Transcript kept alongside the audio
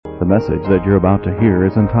The message that you're about to hear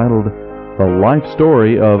is entitled The Life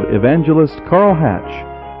Story of Evangelist Carl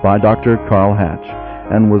Hatch by Dr. Carl Hatch,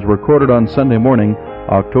 and was recorded on Sunday morning,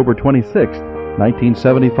 October 26,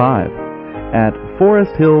 1975, at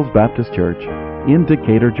Forest Hills Baptist Church in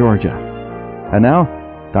Decatur, Georgia. And now,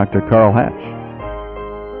 Dr. Carl Hatch.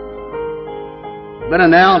 I've been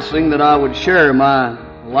announcing that I would share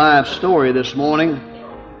my life story this morning.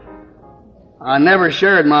 I never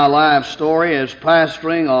shared my life story as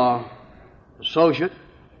pastoring or associate.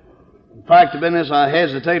 In fact, I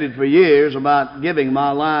hesitated for years about giving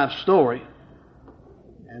my life story.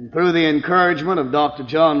 And through the encouragement of Dr.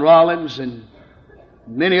 John Rollins and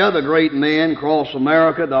many other great men across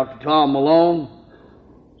America, Dr. Tom Malone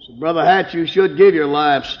said, "Brother Hatch, you should give your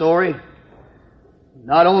life story.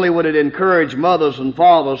 Not only would it encourage mothers and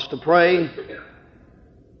fathers to pray,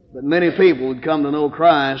 but many people would come to know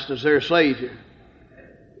Christ as their Savior."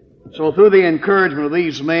 So through the encouragement of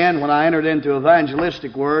these men, when I entered into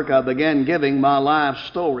evangelistic work, I began giving my life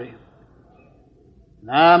story.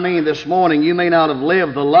 Now, this morning, you may not have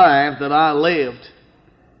lived the life that I lived.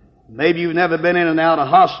 Maybe you've never been in and out of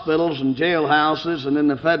hospitals and jailhouses and in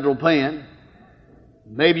the federal pen.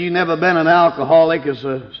 Maybe you've never been an alcoholic, as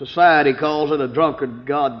society calls it, a drunkard,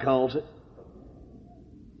 God calls it.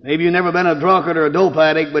 Maybe you've never been a drunkard or a dope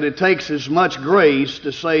addict, but it takes as much grace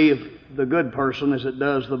to save the good person as it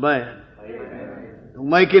does the bad. It don't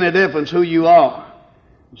make any difference who you are.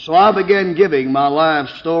 So I began giving my life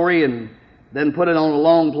story and then put it on a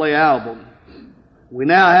long play album. We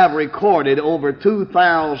now have recorded over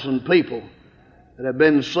 2,000 people that have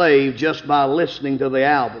been saved just by listening to the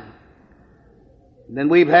album. And then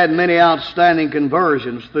we've had many outstanding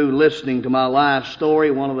conversions through listening to my life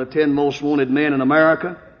story. One of the 10 most wanted men in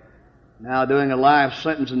America, now doing a life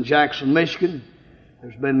sentence in Jackson, Michigan.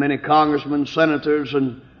 There's been many congressmen, senators,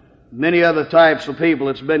 and many other types of people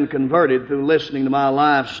that's been converted through listening to my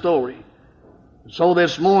life story. So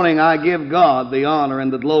this morning I give God the honor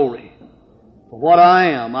and the glory for what I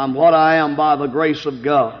am. I'm what I am by the grace of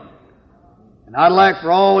God. And I'd like for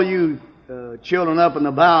all you children up in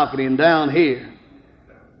the balcony and down here,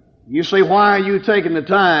 you say, why are you taking the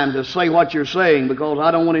time to say what you're saying? Because I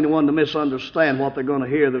don't want anyone to misunderstand what they're going to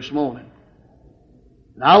hear this morning.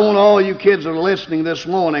 And I want all you kids that are listening this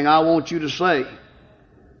morning, I want you to say,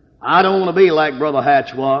 I don't want to be like Brother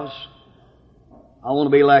Hatch was. I want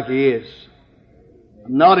to be like he is.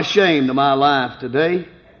 I'm not ashamed of my life today.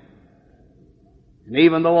 And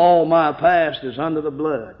even though all my past is under the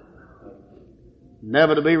blood,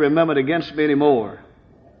 never to be remembered against me anymore,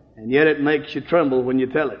 and yet it makes you tremble when you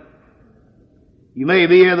tell it. You may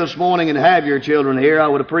be here this morning and have your children here. I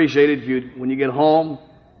would appreciate it if you'd, when you get home,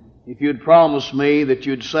 if you'd promise me that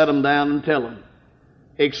you'd set them down and tell them,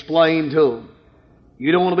 explain to them.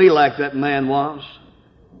 You don't want to be like that man was.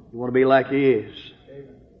 You want to be like he is.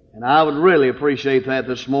 And I would really appreciate that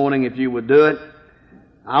this morning if you would do it.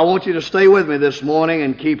 I want you to stay with me this morning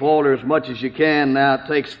and keep order as much as you can. Now, it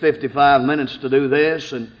takes 55 minutes to do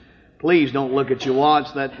this, and please don't look at your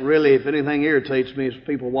watch. That really, if anything, irritates me is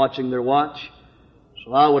people watching their watch.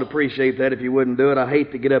 So I would appreciate that if you wouldn't do it. I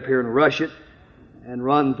hate to get up here and rush it and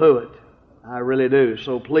run through it. I really do.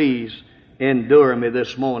 So please endure me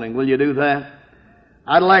this morning. Will you do that?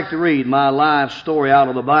 I'd like to read my life story out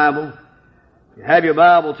of the Bible. If you have your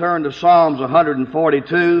Bible, turn to Psalms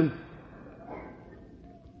 142.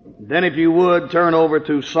 Then if you would, turn over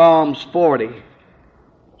to Psalms 40.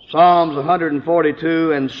 Psalms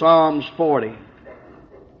 142 and Psalms 40.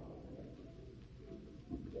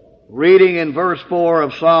 Reading in verse 4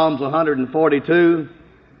 of Psalms 142,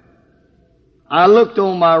 I looked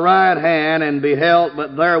on my right hand and beheld,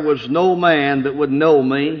 but there was no man that would know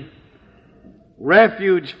me.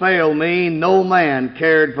 Refuge failed me, no man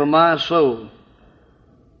cared for my soul.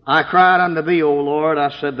 I cried unto thee, O Lord, I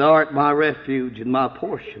said, thou art my refuge and my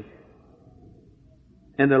portion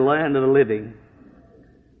in the land of the living.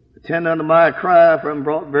 Attend unto my cry, for I am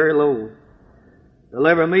brought very low.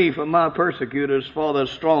 Deliver me from my persecutors, for they're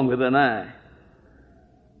stronger than I.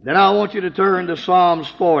 Then I want you to turn to Psalms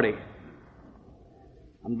 40.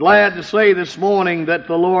 I'm glad to say this morning that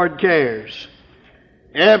the Lord cares.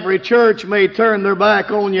 Every church may turn their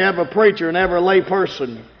back on you, every preacher and every lay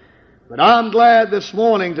person. But I'm glad this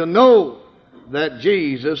morning to know that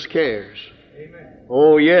Jesus cares. Amen.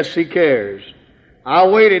 Oh, yes, He cares. I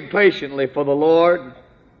waited patiently for the Lord,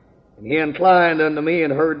 and He inclined unto me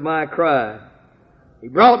and heard my cry. He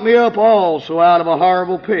brought me up also out of a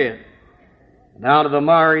horrible pit, and out of the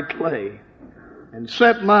miry clay, and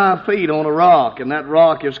set my feet on a rock, and that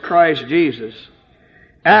rock is Christ Jesus,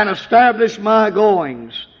 and established my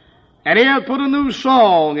goings, And He hath put a new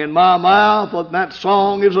song in my mouth, and that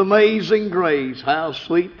song is Amazing Grace. How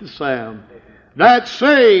sweet the sound that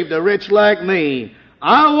saved a wretch like me.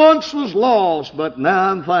 I once was lost, but now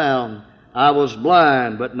I'm found. I was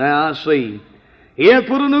blind, but now I see. He hath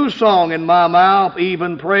put a new song in my mouth,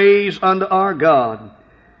 even praise unto our God.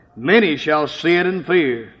 Many shall see it and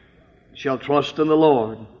fear, shall trust in the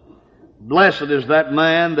Lord. Blessed is that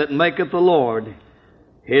man that maketh the Lord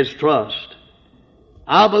his trust.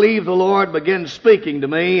 I believe the Lord began speaking to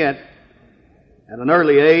me at an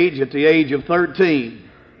early age, at the age of 13.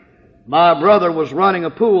 My brother was running a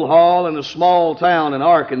pool hall in a small town in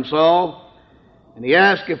Arkansas, and he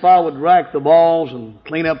asked if I would rack the balls and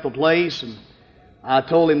clean up the place, and I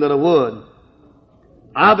told him that I would.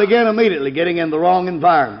 I began immediately getting in the wrong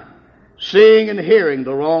environment, seeing and hearing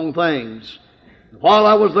the wrong things. While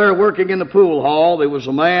I was there working in the pool hall, there was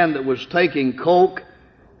a man that was taking coke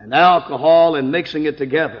and alcohol and mixing it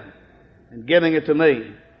together and giving it to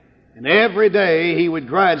me. And every day he would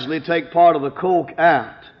gradually take part of the coke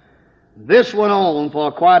out. This went on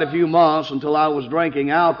for quite a few months until I was drinking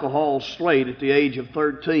alcohol straight at the age of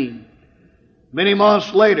 13. Many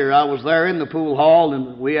months later, I was there in the pool hall in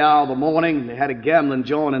the wee hour of the morning. They had a gambling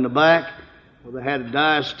joint in the back where they had a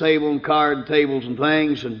dice table and card tables and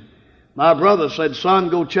things. And my brother said, "Son,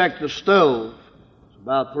 go check the stove." It's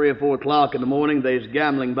about 3 or 4 o'clock in the morning. They was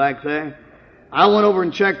gambling back there. I went over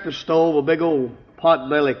and checked the stove, a big old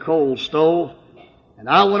pot-belly coal stove. And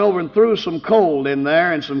I went over and threw some coal in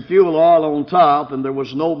there and some fuel oil on top, and there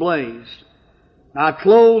was no blaze. I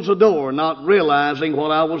closed the door, not realizing what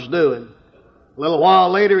I was doing. A little while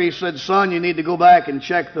later, he said, "Son, you need to go back and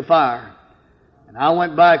check the fire." And I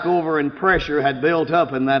went back over, and pressure had built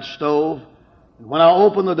up in that stove. And when I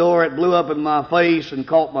opened the door, it blew up in my face and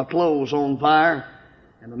caught my clothes on fire.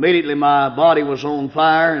 And immediately my body was on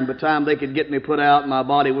fire, and by the time they could get me put out, my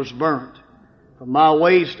body was burnt. From my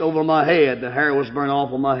waist over my head, the hair was burnt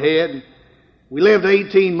off of my head. We lived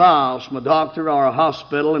 18 miles from a doctor or a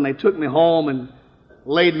hospital, and they took me home and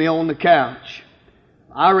laid me on the couch.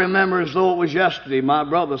 I remember as though it was yesterday, my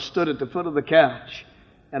brother stood at the foot of the couch,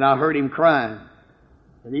 and I heard him crying.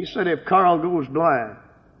 And he said, "If Carl goes blind,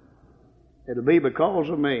 it'll be because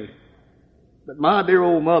of me." But my dear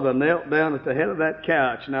old mother knelt down at the head of that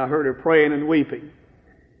couch, and I heard her praying and weeping.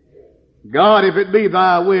 "God, if it be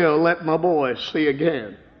thy will, let my boy see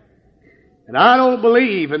again." And I don't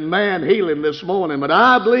believe in man healing this morning, but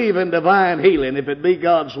I believe in divine healing if it be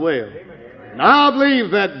God's will. And I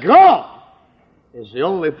believe that God is the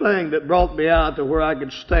only thing that brought me out to where I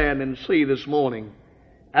could stand and see this morning.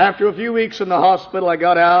 After a few weeks in the hospital, I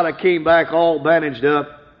got out. I came back all bandaged up.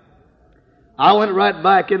 I went right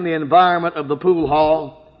back in the environment of the pool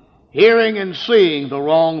hall, hearing and seeing the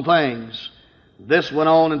wrong things. This went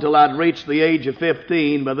on until I'd reached the age of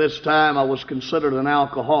 15. By this time, I was considered an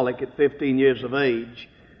alcoholic at 15 years of age.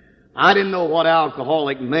 I didn't know what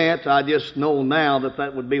alcoholic meant. I just know now that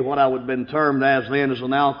that would be what I would have been termed as then, as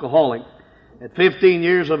an alcoholic. At 15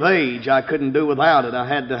 years of age, I couldn't do without it. I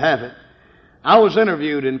had to have it. I was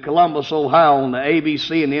interviewed in Columbus, Ohio on the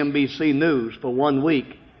ABC and NBC News for 1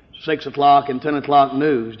 week, 6 o'clock and 10 o'clock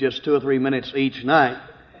news, just 2 or 3 minutes each night.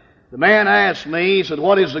 The man asked me, he said,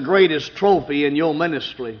 "What is the greatest trophy in your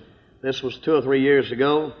ministry?" This was 2 or 3 years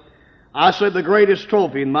ago. I said, "The greatest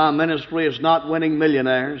trophy in my ministry is not winning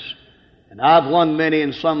millionaires. And I've won many,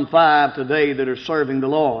 and some 5 today that are serving the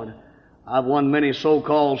Lord. I've won many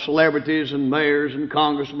so-called celebrities and mayors and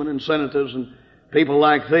congressmen and senators and people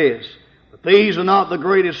like this. But these are not the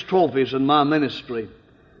greatest trophies in my ministry.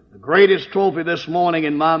 The greatest trophy this morning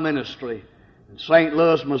in my ministry, in St.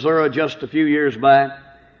 Louis, Missouri, just a few years back,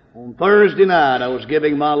 on Thursday night, I was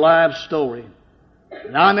giving my life story.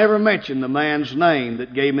 And I never mentioned the man's name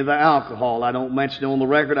that gave me the alcohol. I don't mention it on the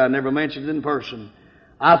record. I never mentioned it in person.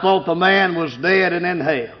 I thought the man was dead and in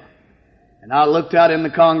hell. And I looked out in the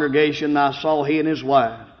congregation, and I saw he and his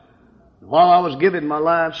wife. And while I was giving my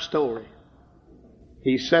life story,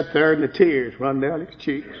 he sat there and the tears run down his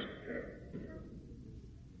cheeks.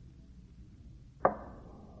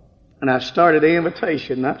 And I started the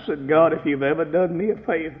invitation. I said, "God, if you've ever done me a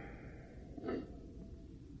favor,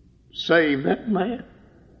 save that man."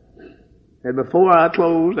 And before I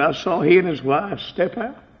closed, I saw he and his wife step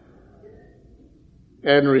out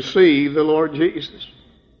and receive the Lord Jesus.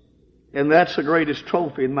 And that's the greatest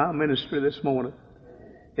trophy in my ministry this morning,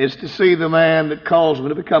 is to see the man that caused me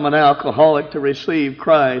to become an alcoholic to receive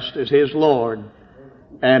Christ as his Lord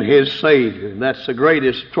and his Savior. And that's the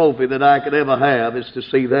greatest trophy that I could ever have, is to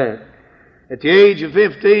see that. At the age of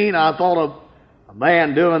 15, I thought of a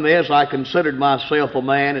man doing this. I considered myself a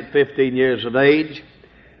man at 15 years of age.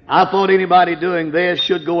 I thought anybody doing this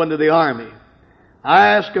should go into the Army. I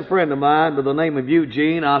asked a friend of mine by the name of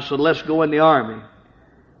Eugene, I said, let's go in the Army.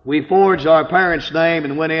 We forged our parents' name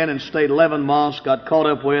and went in and stayed 11 months, got caught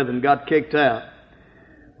up with and got kicked out.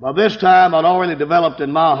 By this time, I'd already developed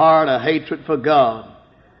in my heart a hatred for God.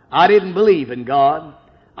 I didn't believe in God.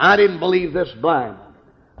 I didn't believe this Bible.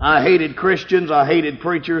 I hated Christians. I hated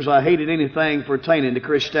preachers. I hated anything pertaining to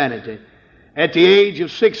Christianity. At the age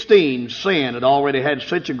of 16, sin had already had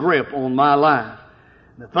such a grip on my life.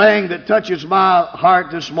 The thing that touches my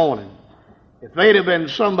heart this morning, if they'd have been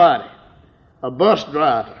somebody, a bus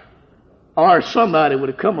driver, or somebody would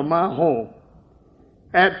have come to my home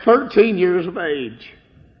at 13 years of age,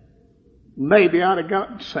 maybe I'd have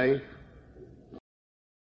gotten saved.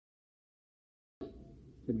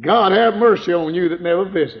 God have mercy on you that never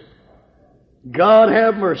visit. God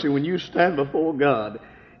have mercy when you stand before God.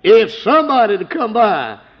 If somebody to come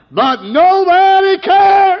by, but nobody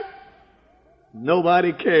cared.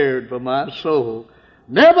 Nobody cared for my soul.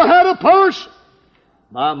 Never had a person.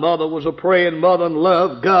 My mother was a praying mother and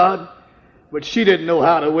loved God, but she didn't know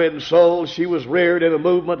how to win souls. She was reared in a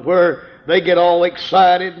movement where they get all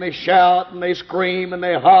excited and they shout and they scream and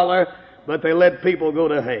they holler, but they let people go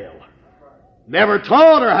to hell. Never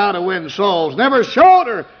taught her how to win souls. Never showed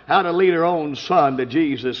her how to lead her own son to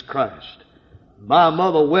Jesus Christ. My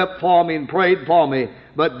mother wept for me and prayed for me,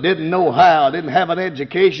 but didn't know how. Didn't have an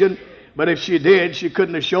education. But if she did, she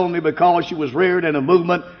couldn't have shown me because she was reared in a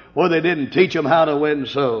movement where they didn't teach them how to win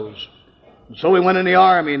souls. And so we went in the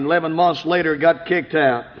Army, and 11 months later got kicked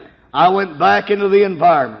out. I went back into the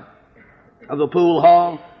environment of the pool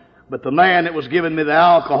hall, but the man that was giving me the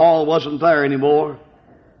alcohol wasn't there anymore.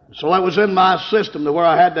 So it was in my system to where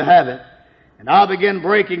I had to have it. And I began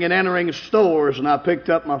breaking and entering stores, and I picked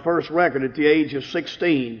up my first record at the age of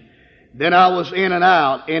 16. Then I was in and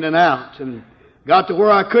out, and got to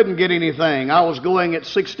where I couldn't get anything. I was going at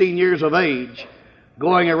 16 years of age,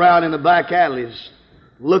 going around in the back alleys,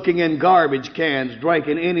 looking in garbage cans,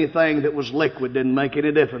 drinking anything that was liquid. Didn't make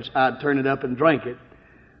any difference. I'd turn it up and drink it.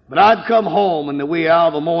 But I'd come home in the wee hour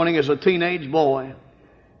of the morning as a teenage boy.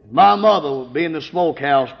 My mother would be in the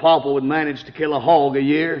smokehouse. Papa would manage to kill a hog a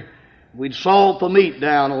year. We'd salt the meat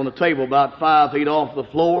down on a table about 5 feet off the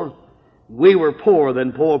floor. We were poorer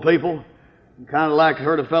than poor people. Kind of like I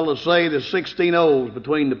heard a fellow say, there's 16 O's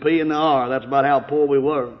between the P and the R. That's about how poor we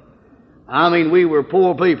were. I mean, we were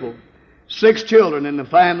poor people. 6 children in the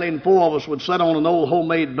family, and 4 of us would sit on an old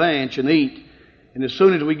homemade bench and eat. And as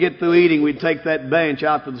soon as we get through eating, we'd take that bench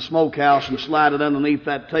out to the smokehouse and slide it underneath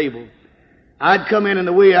that table. I'd come in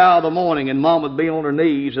the wee hour of the morning, and Mom would be on her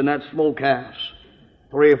knees in that smokehouse,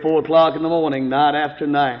 3 or 4 o'clock in the morning, night after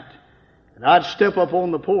night. And I'd step up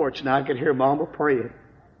on the porch, and I could hear Mama praying.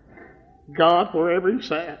 God, wherever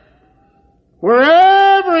He's at,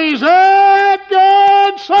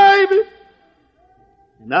 God, save Him.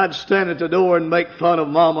 And I'd stand at the door and make fun of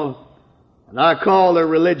Mama, and I called her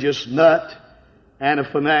religious nut and a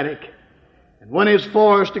fanatic. And when it's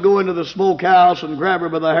forced to go into the smokehouse and grab her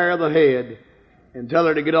by the hair of the head and tell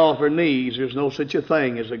her to get off her knees, there's no such a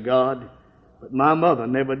thing as a God. But my mother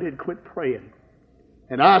never did quit praying.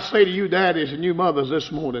 And I say to you daddies and you mothers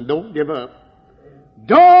this morning, don't give up.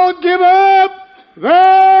 Don't give up.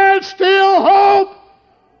 There's still hope.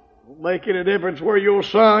 Don't make any difference where your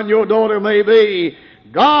son, your daughter may be.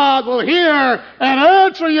 God will hear and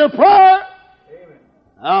answer your prayer. Amen.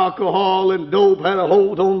 Alcohol and dope had a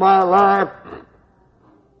hold on my life.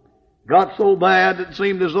 Got so bad it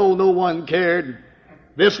seemed as though no one cared.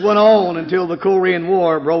 This went on until the Korean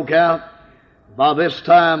War broke out. By this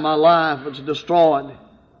time, my life was destroyed.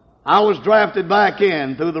 I was drafted back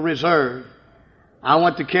in through the reserve. I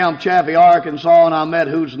went to Camp Chaffee, Arkansas, and I met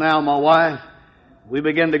who's now my wife. We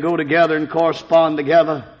began to go together and correspond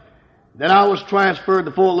together. Then I was transferred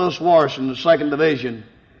to Fort Lewis, Washington, the 2nd Division.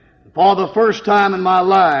 For the first time in my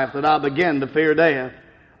life that I began to fear death.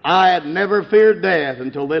 I had never feared death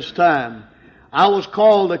until this time. I was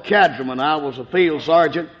called a cadreman. I was a field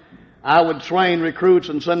sergeant. I would train recruits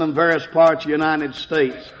and send them various parts of the United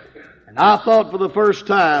States. And I thought for the first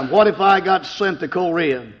time, what if I got sent to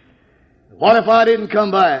Korea? What if I didn't come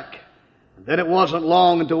back? And then it wasn't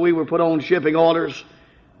long until we were put on shipping orders.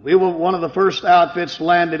 We were one of the first outfits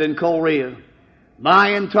landed in Korea.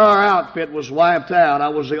 My entire outfit was wiped out. I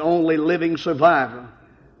was the only living survivor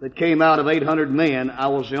that came out of 800 men. I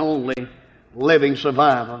was the only living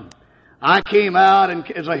survivor. I came out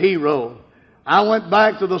as a hero. I went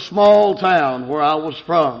back to the small town where I was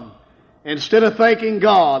from. Instead of thanking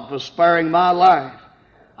God for sparing my life,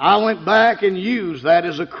 I went back and used that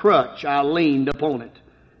as a crutch. I leaned upon it.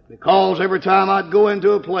 because every time I'd go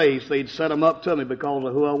into a place, they'd set them up to me because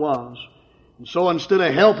of who I was. And so instead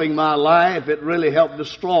of helping my life, it really helped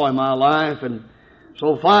destroy my life. And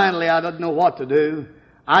so finally, I didn't know what to do.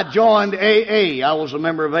 I joined AA. I was a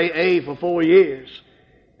member of AA for 4 years.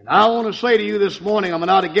 And I want to say to you this morning, I'm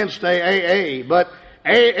not against AA, but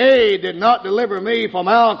AA did not deliver me from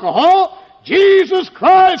alcohol. Jesus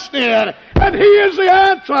Christ did. And He is the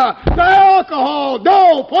answer to alcohol,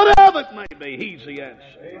 dope, whatever it may be. He's the answer.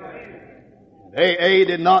 AA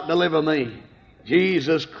did not deliver me.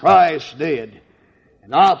 Jesus Christ did.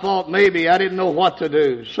 And I thought maybe I didn't know what to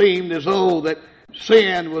do. Seemed as though that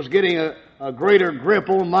sin was getting a greater grip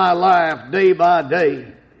on my life day by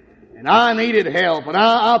day. And I needed help. And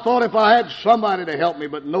I thought if I had somebody to help me,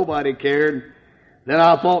 but nobody cared, then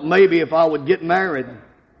I thought maybe if I would get married,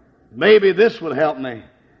 maybe this would help me.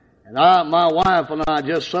 And my wife and I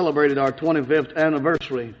just celebrated our 25th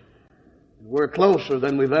anniversary. We're closer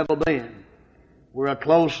than we've ever been. We're a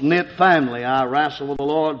close-knit family. I wrestled with the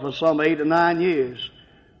Lord for some 8 to 9 years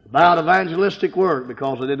about evangelistic work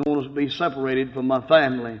because I didn't want to be separated from my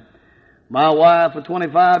family. My wife for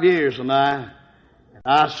 25 years and I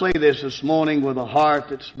say this morning with a heart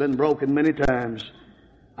that's been broken many times.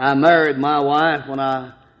 I married my wife when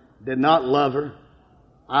I did not love her.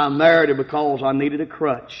 I married her because I needed a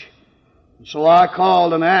crutch. And so I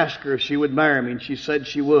called and asked her if she would marry me, and she said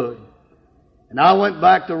she would. And I went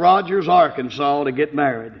back to Rogers, Arkansas to get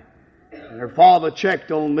married. And her father checked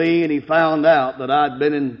on me, and he found out that I'd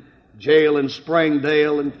been in jail in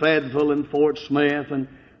Springdale and Fayetteville and Fort Smith and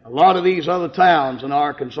a lot of these other towns in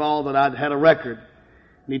Arkansas that I'd had a record.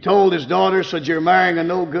 And he told his daughter, said, "You're marrying a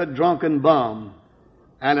no-good drunken bum.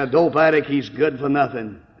 And a dope addict, he's good for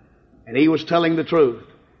nothing." And he was telling the truth.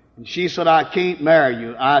 And she said, "I can't marry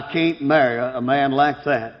you. I can't marry a man like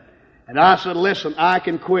that." And I said, "Listen, I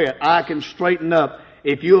can quit. I can straighten up.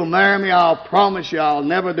 If you'll marry me, I'll promise you I'll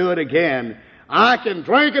never do it again. I can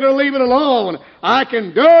drink it or leave it alone. I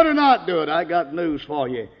can do it or not do it." I got news for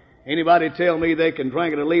you. Anybody tell me they can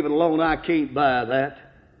drink it or leave it alone, I can't buy that.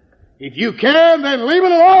 If you can, then leave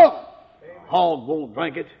it alone. Hog won't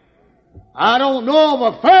drink it. I don't know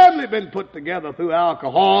of a family been put together through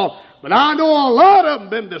alcohol, but I know a lot of them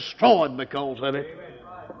been destroyed because of it.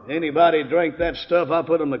 Anybody drink that stuff, I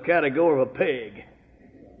put them in the category of a pig.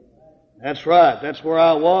 That's right. That's where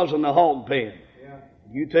I was in the hog pen.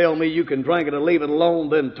 You tell me you can drink it or leave it alone,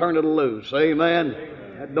 then turn it loose. Amen?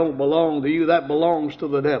 That don't belong to you. That belongs to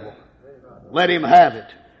the devil. Let him have it.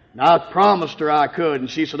 And I promised her I could, and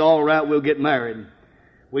she said, "All right, we'll get married."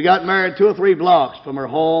 We got married 2 or 3 blocks from her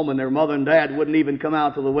home, and their mother and dad wouldn't even come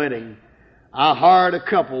out to the wedding. I hired a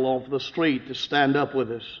couple off the street to stand up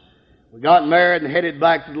with us. We got married and headed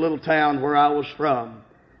back to the little town where I was from.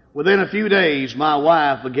 Within a few days, my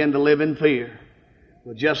wife began to live in fear.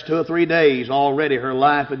 With just 2 or 3 days, already her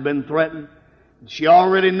life had been threatened. She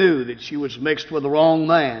already knew that she was mixed with the wrong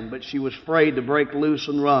man, but she was afraid to break loose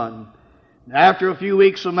and run. And after a few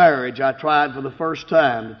weeks of marriage, I tried for the first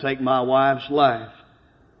time to take my wife's life.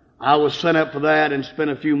 I was sent up for that and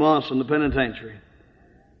spent a few months in the penitentiary.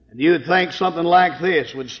 And you'd think something like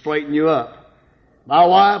this would straighten you up. My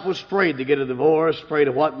wife was afraid to get a divorce, afraid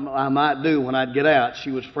of what I might do when I'd get out.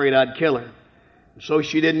 She was afraid I'd kill her. So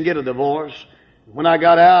she didn't get a divorce. When I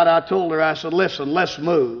got out, I told her, I said, "Listen, let's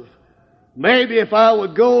move. Maybe if I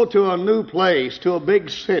would go to a new place, to a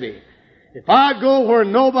big city, if I'd go where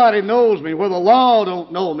nobody knows me, where the law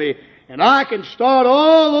don't know me, and I can start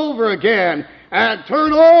all over again and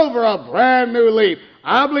turn over a brand new leaf."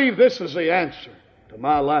 I believe this is the answer to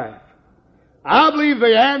my life. I believe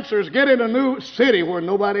the answer is get in a new city where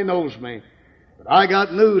nobody knows me. But I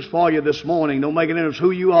got news for you this morning. Don't make it difference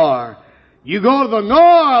who you are. You go to the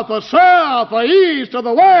north, the south, the east, or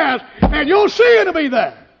the west, and you'll see it'll be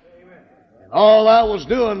there. And all I was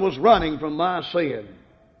doing was running from my sin.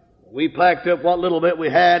 We packed up what little bit we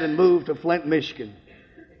had and moved to Flint, Michigan.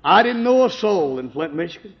 I didn't know a soul in Flint,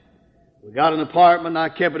 Michigan. We got an apartment, and I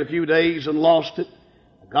kept it a few days and lost it.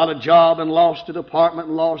 I got a job and lost it, apartment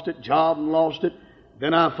and lost it, job and lost it.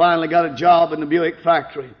 Then I finally got a job in the Buick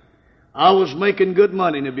factory. I was making good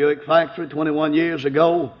money in the Buick factory 21 years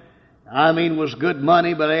ago. I mean, was good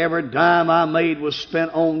money, but every dime I made was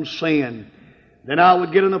spent on sin. Then I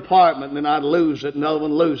would get an apartment, and then I'd lose it, and another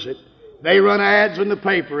one lose it. They run ads in the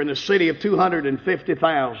paper in a city of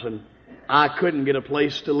 250,000. I couldn't get a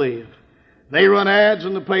place to live. They run ads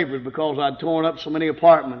in the papers because I'd torn up so many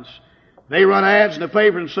apartments. They run ads in the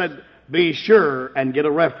paper and said, "Be sure and get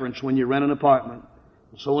a reference when you rent an apartment."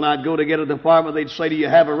 So when I'd go to get an apartment, they'd say, "Do you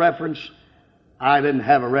have a reference?" I didn't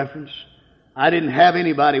have a reference. I didn't have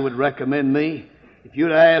anybody would recommend me. If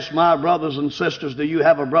you'd asked my brothers and sisters, do you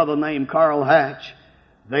have a brother named Carl Hatch?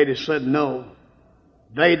 They'd have said no.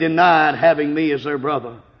 They denied having me as their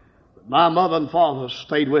brother. But my mother and father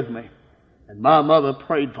stayed with me. And my mother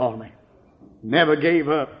prayed for me. Never gave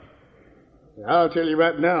up. And I'll tell you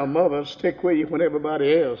right now, mother stick with you when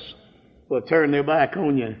everybody else will turn their back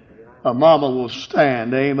on you. A mama will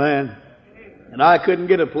stand. Amen. And I couldn't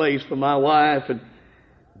get a place for my wife, and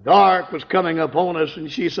dark was coming upon us,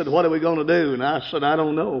 and she said, what are we going to do? And I said, I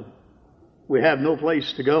don't know. We have no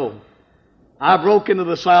place to go. I broke into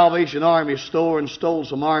the Salvation Army store and stole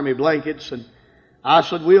some army blankets, and I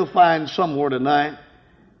said, we'll find somewhere tonight.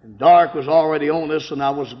 And dark was already on us, and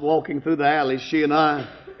I was walking through the alley, she and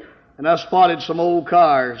I spotted some old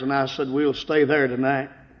cars, and I said, we'll stay there tonight.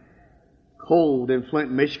 Cold in Flint,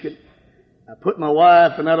 Michigan. I put my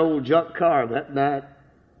wife in that old junk car that night.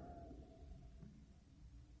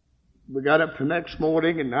 We got up the next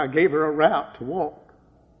morning, and I gave her a route to walk.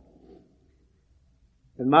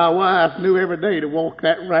 And my wife knew every day to walk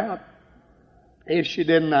that route. If she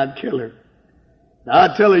didn't, I'd kill her. Now,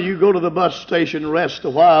 I'd tell her, you go to the bus station, rest a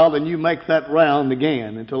while, then you make that round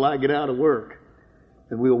again until I get out of work.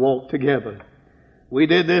 And we'll walk together. We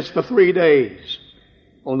did this for 3 days.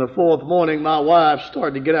 On the 4th morning, my wife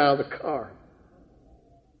started to get out of the car.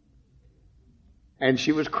 And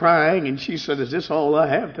she was crying, and she said, is this all I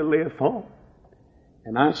have to live for?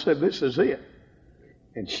 And I said, this is it.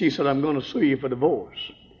 And she said, I'm going to sue you for divorce.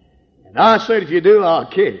 And I said, if you do, I'll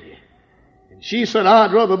kill you. And she said,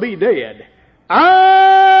 I'd rather be dead.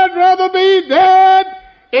 I'd rather be dead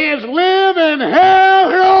as live in hell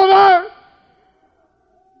here on earth.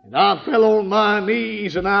 And I fell on my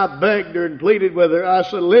knees, and I begged her and pleaded with her. I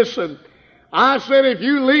said, listen, I said, if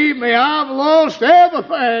you leave me, I've lost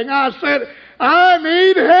everything. I said, I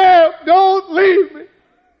need help. Don't leave me.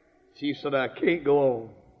 She said, I can't go on.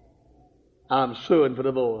 I'm suing for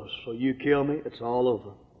divorce. So you kill me, it's all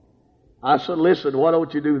over. I said, listen, why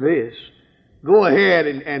don't you do this? Go ahead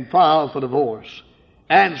and file for divorce.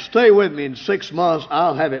 And stay with me. In 6 months,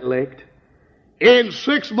 I'll have it licked. In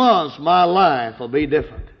 6 months, my life will be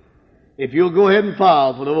different. If you'll go ahead and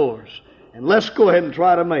file for divorce. And let's go ahead and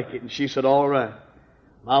try to make it. And she said, all right.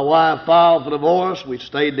 My wife filed for divorce. We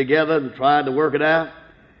stayed together and tried to work it out.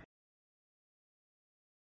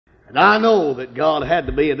 And I know that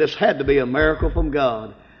this had to be a miracle from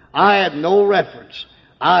God. I had no reference.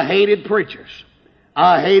 I hated preachers.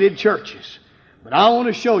 I hated churches. But I want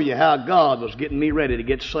to show you how God was getting me ready to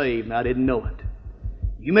get saved, and I didn't know it.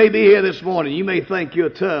 You may be here this morning. You may think you're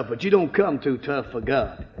tough, but you don't come too tough for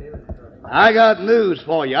God. I got news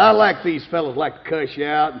for you. I like these fellows like to cuss you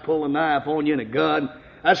out and pull a knife on you and a gun.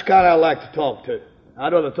 That's the kind I like to talk to.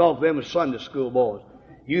 I'd rather talk to them as Sunday school boys.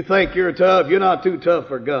 You think you're tough, you're not too tough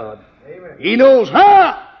for God. Amen. He knows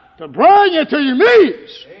how to bring you to your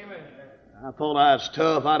knees. Amen. I thought I was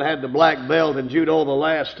tough. I'd had the black belt in judo the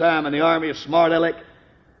last time in the Army of Smart Aleck.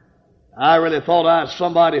 I really thought I was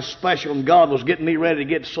somebody special, and God was getting me ready to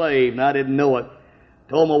get saved, and I didn't know it.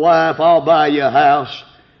 Told my wife, I'll buy you a house.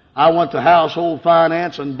 I went to Household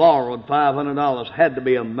Finance and borrowed $500. Had to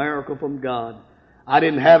be a miracle from God. I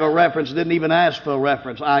didn't have a reference, didn't even ask for a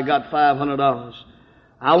reference. I got $500.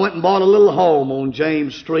 I went and bought a little home on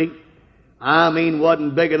James Street. I mean,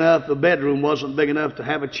 wasn't big enough. The bedroom wasn't big enough to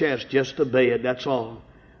have a chest, just a bed, that's all.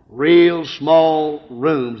 Real small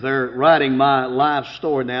rooms. They're writing my life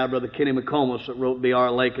story now, Brother Kenny McComas that wrote B.R.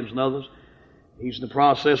 Lakins and others. He's in the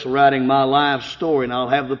process of writing my life story, and I'll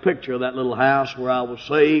have the picture of that little house where I was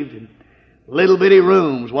saved. And little bitty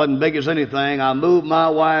rooms, wasn't big as anything. I moved my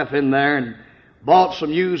wife in there and bought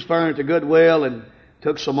some used furniture at Goodwill and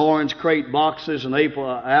took some orange crate boxes and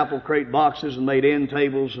apple crate boxes and made end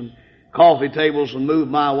tables and coffee tables and moved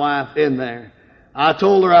my wife in there. I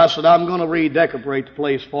told her, I said, I'm going to redecorate the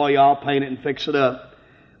place for you. I'll paint it and fix it up.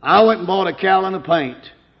 I went and bought a gallon of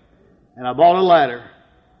paint, and I bought a ladder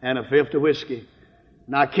and a fifth of whiskey.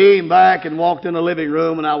 And I came back and walked in the living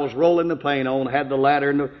room, and I was rolling the paint on. I had the ladder,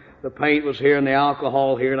 and the paint was here, and the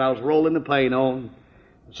alcohol here, and I was rolling the paint on.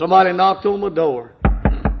 Somebody knocked on my door.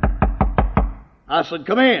 I said,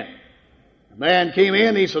 come in. The man came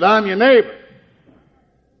in, he said, I'm your neighbor.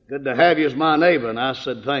 Good to have you as my neighbor. And I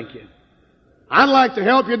said, thank you. I'd like to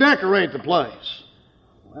help you decorate the place.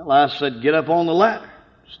 Well, I said, get up on the ladder.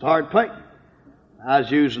 Start painting. I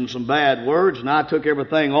was using some bad words, and I took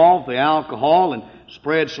everything off, the alcohol, and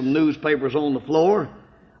spread some newspapers on the floor.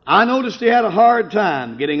 I noticed he had a hard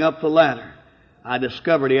time getting up the ladder. I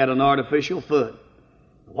discovered he had an artificial foot.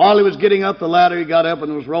 While he was getting up the ladder, he got up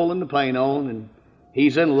and was rolling the paint on, and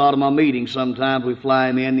he's in a lot of my meetings sometimes. We fly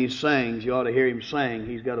him in, and he sings. You ought to hear him sing.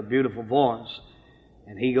 He's got a beautiful voice.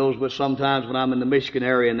 And he goes with sometimes when I'm in the Michigan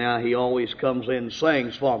area now, he always comes in and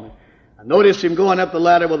sings for me. I noticed him going up the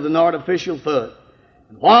ladder with an artificial foot.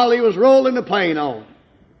 And while he was rolling the paint on,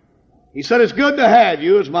 he said, "It's good to have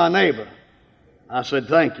you as my neighbor." I said,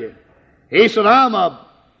 "Thank you." He said, "I'm a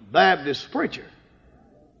Baptist preacher."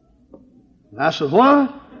 And I said,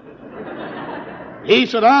 "What?" He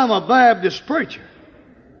said, "I'm a Baptist preacher."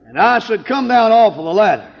 And I said, "Come down off of the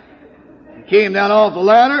ladder." He came down off the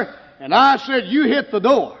ladder, and I said, "You hit the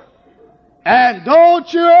door. And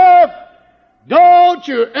don't you ever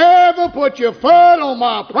put your foot on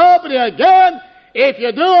my property again. If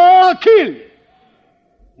you do, I'll kill you."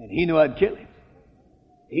 And he knew I'd kill him.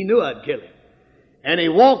 He knew I'd kill him. And he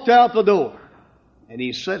walked out the door, and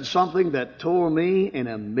he said something that tore me in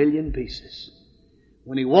a million pieces.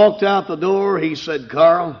 When he walked out the door, he said,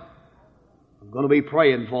 "Carl, I'm going to be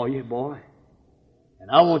praying for you, boy.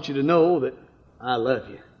 And I want you to know that I love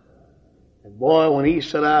you." And boy, when he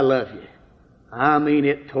said, "I love you," I mean,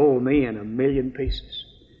 it tore me in a million pieces.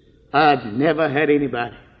 I'd never had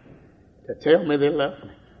anybody to tell me they loved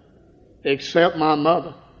me, except my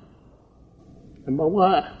mother and my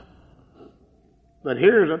wife. But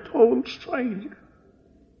here's a total stranger.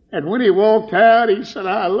 And when he walked out, he said,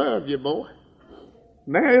 "I love you, boy."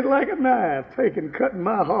 Man, it's like a knife cutting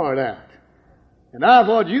my heart out. And I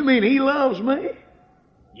thought, you mean he loves me?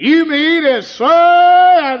 You mean as sore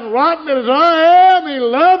and rotten as I am, he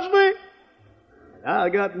loves me? I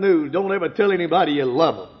got news. Don't ever tell anybody you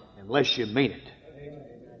love them unless you mean it.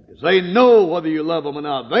 Because they know whether you love them or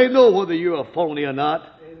not. They know whether you're a phony or not.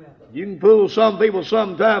 You can fool some people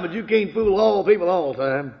sometime, but you can't fool all people all the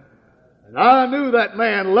time. And I knew that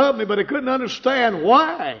man loved me, but I couldn't understand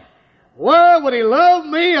why. Why would he love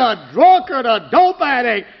me, a drunkard, a dope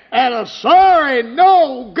addict, and a sorry,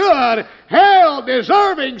 no good,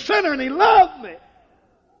 hell-deserving sinner, and he loved me?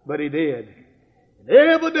 But he did. And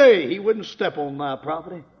every day he wouldn't step on my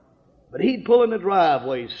property, but he'd pull in the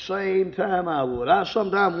driveway same time I would. I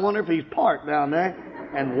sometimes wonder if he's parked down there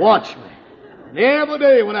and watch me. And every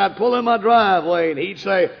day when I'd pull in my driveway, and he'd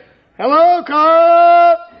say, "Hello,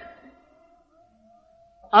 Carl.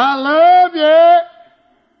 I love you.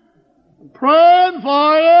 I'm praying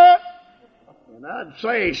for you." And I'd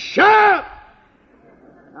say, "Shut up!"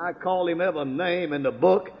 I called him every name in the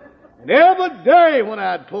book. And every day when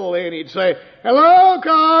I'd pull in, he'd say, "Hello,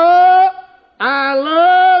 Carl. I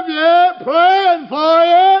love you. Praying for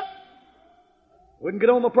you." Wouldn't get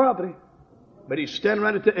on the property, but he'd stand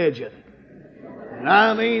right at the edge of it. And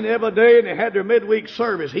I mean, every day they had their midweek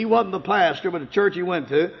service. He wasn't the pastor, but the church he went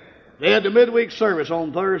to, they had the midweek service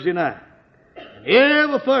on Thursday night. And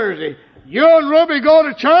every Thursday, "You and Ruby go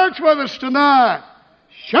to church with us tonight."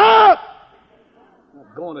 "Shut up! I'm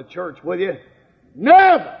not going to church with you."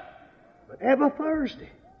 Never. But every Thursday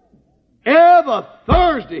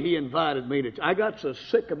he invited me to church. I got so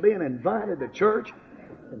sick of being invited to church.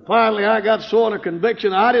 And finally I got so under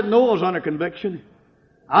conviction. I didn't know I was under conviction.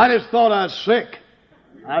 I just thought I was sick.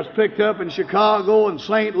 I was picked up in Chicago and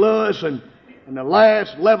St. Louis, and in the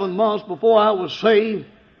last 11 months before I was saved,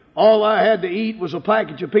 all I had to eat was a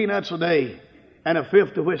package of peanuts a day and a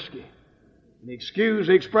fifth of whiskey. And excuse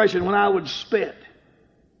the expression, when I would spit,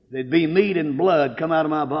 there'd be meat and blood come out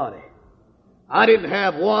of my body. I didn't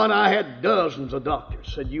have one. I had dozens of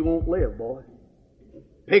doctors said, "You won't live, boy."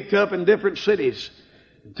 Picked up in different cities,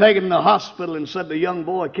 taken to the hospital and said, "The young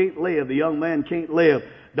boy can't live. The young man can't live."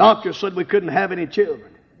 Doctors said we couldn't have any children,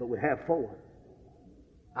 but we have 4.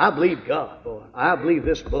 I believe God, boy. I believe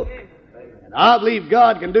this book. And I believe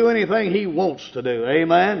God can do anything He wants to do.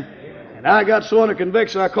 Amen? And I got so under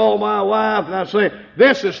conviction, I called my wife and I said,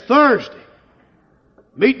 "This is Thursday.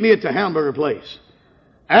 Meet me at the hamburger place."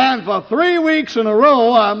 And for 3 weeks in a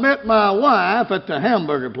row, I met my wife at the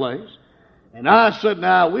hamburger place. And I said,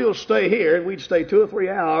 "Now, we'll stay here." And we'd stay 2 or 3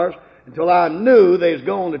 hours until I knew they was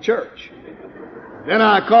going to church. Then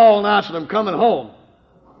I called and I said, "I'm coming home."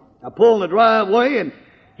 I pulled in the driveway and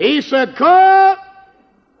he said, "Carl,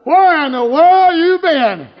 where in the world you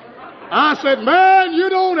been?" I said, "Man, you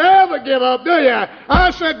don't ever give up, do you?"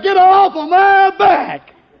 I said, "Get off of my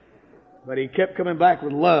back." But he kept coming back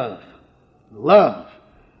with love. Love.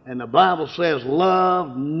 And the Bible says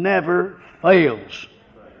love never fails.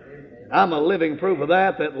 I'm a living proof of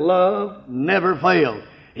that love never failed.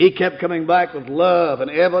 He kept coming back with love,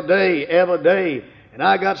 and every day. And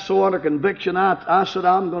I got so under conviction, I said,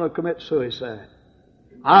 "I'm going to commit suicide."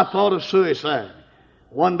 I thought of suicide.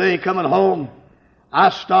 One day coming home, I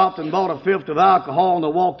stopped and bought a fifth of alcohol and I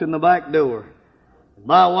walked in the back door.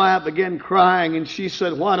 My wife began crying and she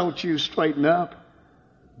said, "Why don't you straighten up?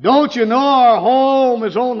 Don't you know our home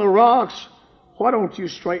is on the rocks? Why don't you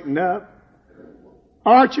straighten up?"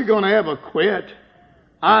 aren't you going to ever quit?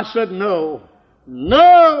 I said, no.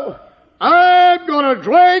 No! I'm going to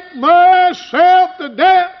drink myself to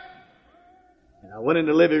death. And I went in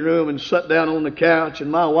the living room and sat down on the couch,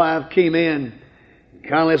 and my wife came in and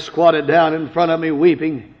kindly squatted down in front of me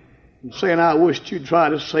weeping and saying, I wished you'd try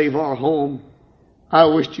to save our home. I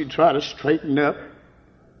wished you'd try to straighten up.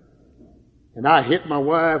 And I hit my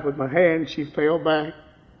wife with my hand. She fell back.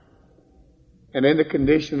 And in the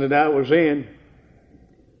condition that I was in,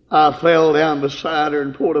 I fell down beside her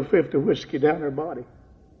and poured a fifth of whiskey down her body.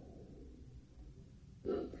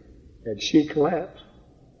 And she collapsed.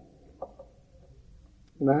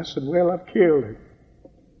 And I said, well, I've killed her.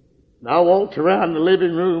 And I walked around the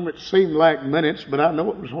living room. It seemed like minutes, but I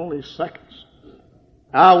know it was only seconds.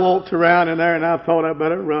 I walked around in there and I thought, I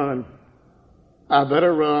better run. I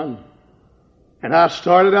better run. And I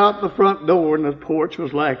started out the front door, and the porch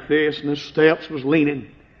was like this, and the steps was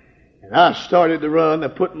leaning. And I started to run. I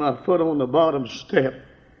put my foot on the bottom step,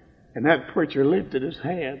 and that preacher lifted his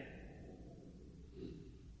hand.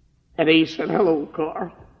 And he said, hello,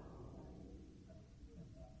 Carl.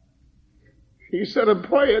 He said, I'm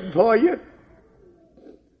praying for you.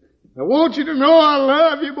 I want you to know I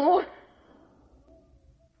love you, boy.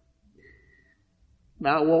 And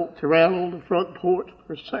I walked around on the front porch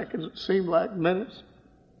for seconds. It seemed like minutes.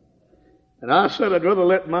 And I said, I'd rather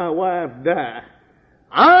let my wife die.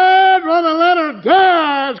 I'd rather let her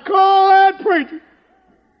die. Call that preacher.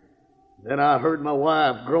 Then I heard my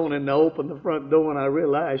wife groaning to open the front door, and I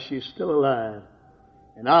realized she's still alive.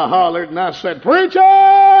 And I hollered and I said,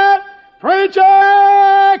 Preacher!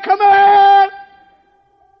 Preacher! Come in!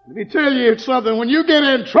 Let me tell you something. When you get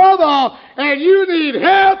in trouble and you need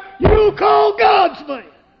help, you call God's man.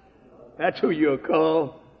 That's who you'll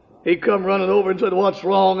call. He come running over and said, what's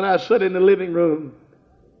wrong? And I sat in the living room,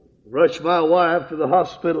 rushed my wife to the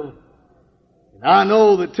hospital. And I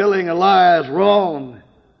know that telling a lie is wrong.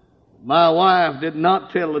 My wife did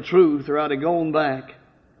not tell the truth, or I'd have gone back.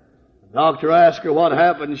 The doctor asked her what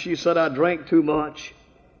happened, and she said, I drank too much.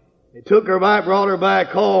 They took her back, brought her back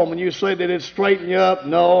home, and you say, did it straighten you up?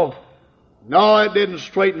 No. No, it didn't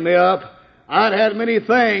straighten me up. I'd had many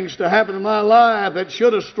things to happen in my life that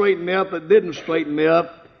should have straightened me up, that didn't straighten me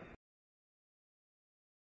up.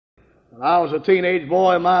 When I was a teenage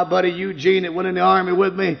boy, my buddy Eugene that went in the Army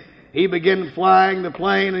with me, he began flying the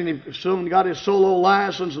plane, and he soon got his solo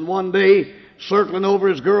license, and one day, circling over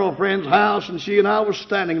his girlfriend's house, and she and I were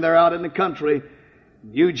standing there out in the country.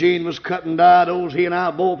 Eugene was cutting diodes. He and I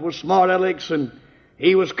both were smart alecks, and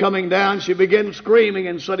he was coming down. She began screaming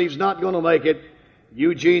and said he's not going to make it.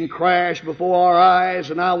 Eugene crashed before our eyes,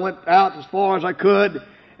 and I went out as far as I could,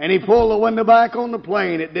 and he pulled the window back on the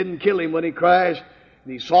plane. It didn't kill him when he crashed.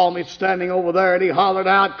 And he saw me standing over there, and he hollered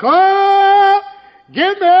out, Carl,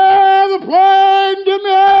 get me out of the plane, get me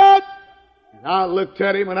out. And I looked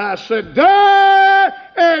at him, and I said, die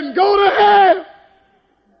and go to hell.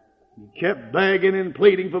 He kept begging and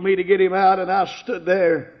pleading for me to get him out, and I stood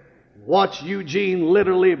there and watched Eugene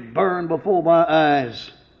literally burn before my eyes.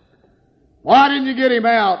 Why didn't you get him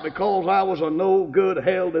out? Because I was a no-good,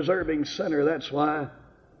 hell-deserving sinner, that's why.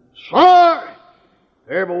 Sorry! If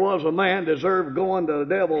there ever was a man deserved going to the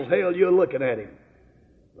devil's hell, you're looking at him.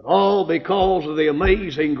 But all because of the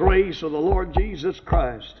amazing grace of the Lord Jesus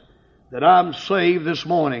Christ that I'm saved this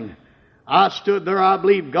morning. I stood there, I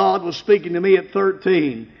believe God was speaking to me at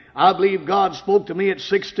 13. I believe God spoke to me at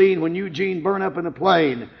 16 when Eugene burned up in the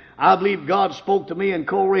plane. I believe God spoke to me in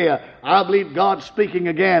Korea. I believe God's speaking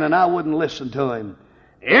again, and I wouldn't listen to him.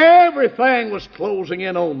 Everything was closing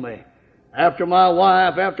in on me. After my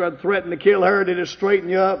wife, after I'd threatened to kill her, did it straighten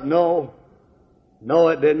you up? No. No,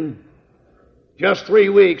 it didn't. Just 3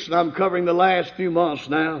 weeks, and I'm covering the last few months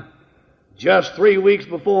now. Just 3 weeks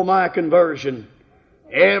before my conversion.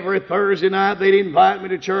 Every Thursday night they'd invite me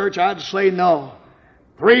to church. I'd say no.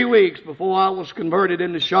 3 weeks before I was converted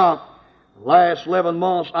in the shop, the last 11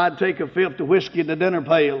 months, I'd take a fifth of whiskey in the dinner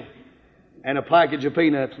pail and a package of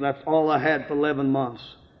peanuts, and that's all I had for 11 months.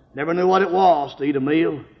 Never knew what it was to eat a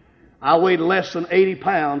meal. I weighed less than 80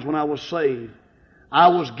 pounds when I was saved. I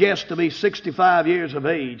was guessed to be 65 years of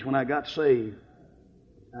age when I got saved.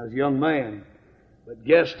 I was a young man, but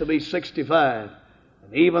guessed to be 65.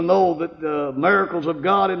 And even though the miracles of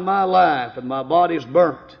God in my life and my body's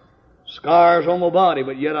burnt, scars on my body,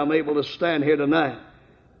 but yet I'm able to stand here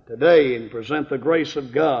today, and present the grace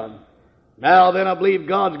of God. Now then, I believe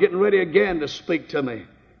God's getting ready again to speak to me.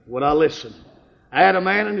 Would I listen? I had a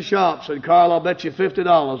man in the shop said, Carl, I'll bet you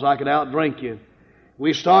 $50 I could outdrink you.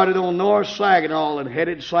 We started on North Saginaw and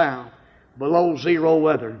headed south, below zero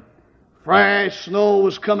weather. Fresh snow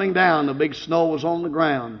was coming down. The big snow was on the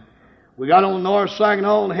ground. We got on North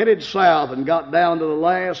Saginaw and headed south and got down to the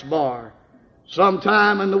last bar.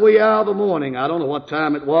 Sometime in the wee hour of the morning, I don't know what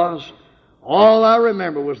time it was, all I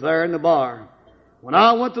remember was there in the bar. When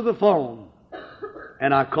I went to the phone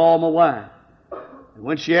and I called my wife, and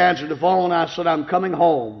when she answered the phone, I said, I'm coming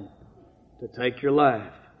home to take your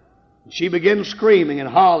life. And she began screaming and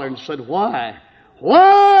hollering and said, why?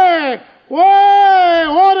 Why? Why?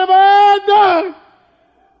 What have I done?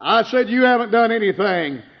 I said, you haven't done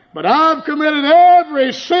anything, but I've committed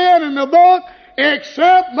every sin in the book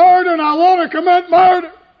except murder, and I want to commit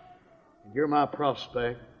murder. And you're my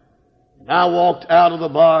prospect. And I walked out of the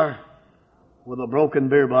bar with a broken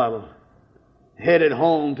beer bottle, headed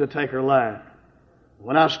home to take her life.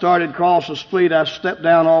 When I started across the street, I stepped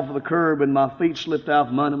down off of the curb and my feet slipped out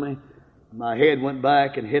from under me. My head went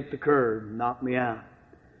back and hit the curb and knocked me out.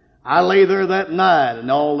 I lay there that night and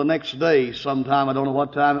all the next day, sometime, I don't know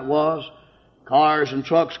what time it was, cars and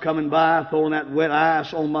trucks coming by, throwing that wet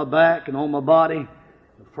ice on my back and on my body.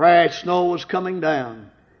 The fresh snow was coming down.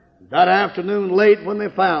 That afternoon, late when they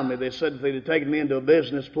found me, they said if they'd have taken me into a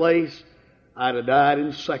business place, I'd have died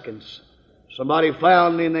in seconds. Somebody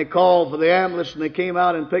found me and they called for the ambulance and they came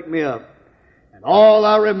out and picked me up. And all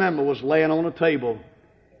I remember was laying on a table.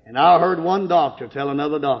 And I heard one doctor tell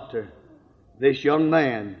another doctor, this young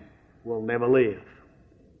man will never live.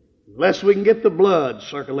 Unless we can get the blood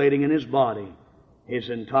circulating in his body, his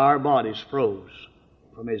entire body's froze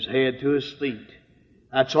from his head to his feet.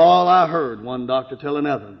 That's all I heard one doctor tell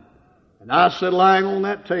another. And I said, lying on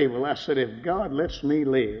that table, I said, if God lets me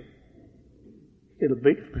live, it'll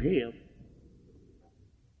be for him.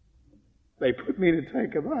 They put me in a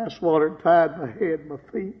tank of ice water and tied my head and my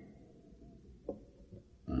feet.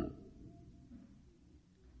 And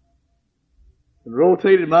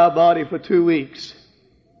rotated my body for 2 weeks.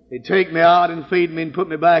 They'd take me out and feed me and put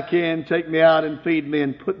me back in, take me out and feed me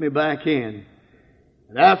and put me back in.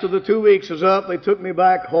 And after the 2 weeks was up, they took me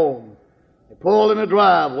back home. They pulled in the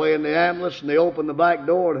driveway in the ambulance and they opened the back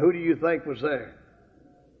door, and who do you think was there?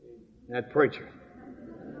 That preacher.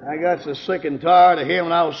 I got so sick and tired of him,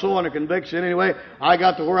 and I was so under conviction anyway, I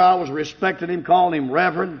got to where I was respecting him, calling him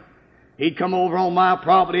Reverend. He'd come over on my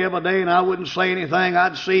property every day, and I wouldn't say anything.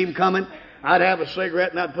 I'd see him coming. I'd have a cigarette,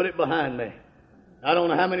 and I'd put it behind me. I don't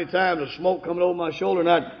know how many times the smoke coming over my shoulder, and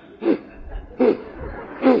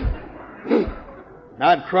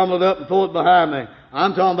I'd crumble it up and throw it behind me.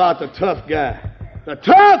 I'm talking about the tough guy. The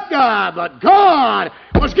tough guy, but God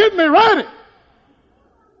was getting me ready.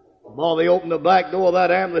 Boy, they opened the back door of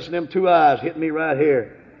that ambulance and them two eyes hit me right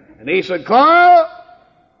here. And he said, Carl,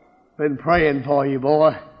 been praying for you,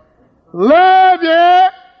 boy. Love you.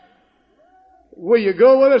 Will you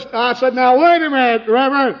go with us? I said, now wait a minute,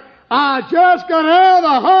 Reverend. I just got out of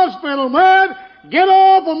the hospital, man. Get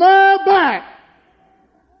off of my back.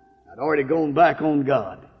 I'd already gone back on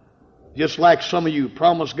God. Just like some of you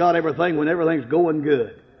promise God everything when everything's going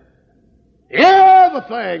good.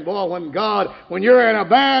 Everything, boy, when you're in a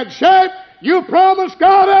bad shape, you promise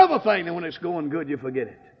God everything, and when it's going good, you forget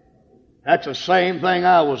it. That's the same thing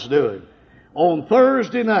I was doing. On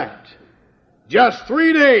Thursday night, just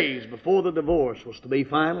 3 days before the divorce was to be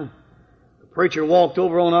final, the preacher walked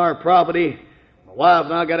over on our property. My wife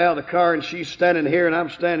and I got out of the car, and she's standing here, and I'm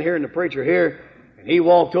standing here, and the preacher here, and he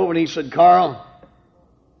walked over and he said, Carl,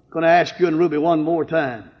 I'm going to ask you and Ruby one more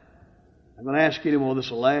time. I'm going to ask you anymore. This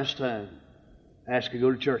is the last time. Ask you to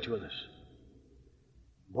go to church with us.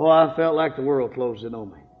 Boy, I felt like the world closed in on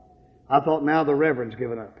me. I thought, now the Reverend's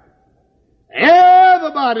given up.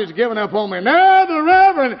 Everybody's given up on me. Now the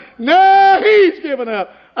Reverend, now he's given up.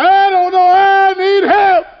 I don't know, I need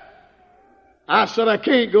help. I said, I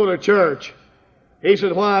can't go to church. He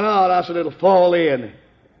said, why not? I said, it'll fall in.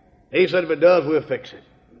 He said, if it does, we'll fix it.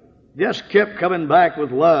 Just kept coming back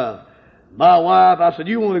with love. My wife, I said,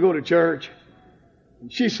 you want to go to church?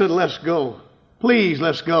 And she said, let's go. Please,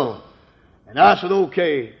 let's go. And I said,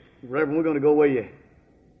 okay, Reverend, we're going to go with you.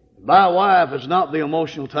 My wife is not the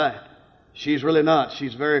emotional type. She's really not.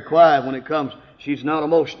 She's very quiet when it comes. She's not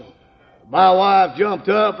emotional. My wife jumped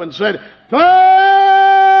up and said,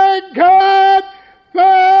 thank God,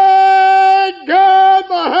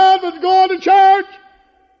 my husband's going to church.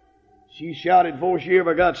 She shouted before she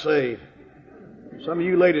ever got saved. Some of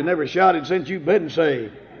you ladies never shouted since you've been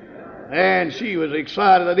saved. And she was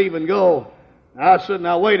excited I'd even go. I said,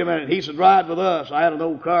 now wait a minute. He said, ride with us. I had an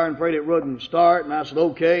old car and afraid it wouldn't start. And I said,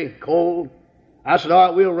 okay, cold. I said, all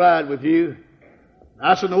right, we'll ride with you.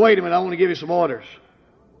 I said, now wait a minute. I want to give you some orders.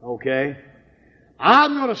 Okay.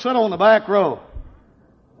 I'm going to sit on the back row.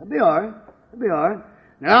 That'd be all right. That'd be all right.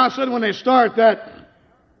 Now I said, when they start that,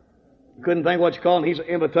 couldn't think what you call it. He's an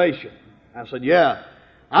invitation. I said, yeah.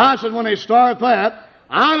 I said, when they start that,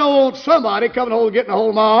 I don't want somebody coming over getting a hold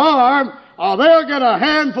of my arm, or they'll get a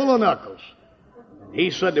handful of knuckles. He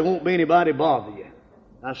said, there won't be anybody bother you.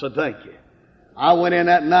 I said, thank you. I went in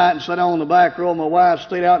that night and sat down in the back row. My wife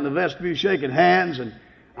stayed out in the vestibule shaking hands, and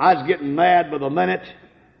I was getting mad by the minute.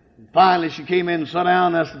 And finally she came in and sat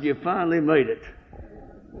down, and I said, you finally made it.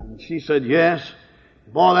 And she said, yes.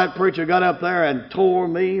 Boy, that preacher got up there and tore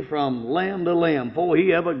me from limb to limb before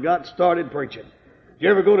he ever got started preaching. Did you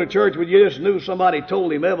ever go to church where you just knew somebody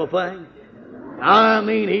told him everything? I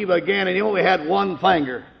mean, he began, and he only had one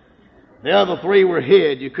finger. The other three were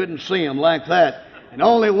hid. You couldn't see them like that. And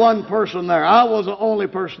only one person there. I was the only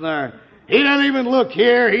person there. He didn't even look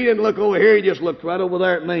here. He didn't look over here. He just looked right over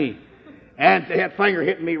there at me. And that finger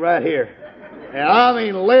hitting me right here. And I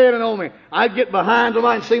mean, laying it on me. I'd get behind him,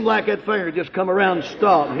 and it seemed like that finger just come around and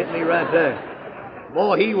stop and hit me right there.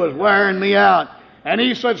 Boy, he was wearing me out. And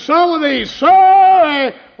he said, some of these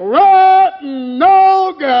sorry, rotten,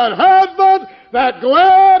 no good husbands that go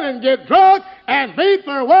out and get drunk and beat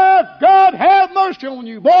their wife, God have mercy on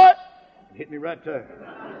you, boy. Hit me right there.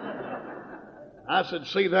 I said,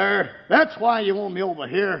 see there, that's why you want me over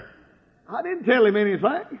here. I didn't tell him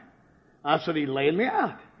anything. I said, he's laying me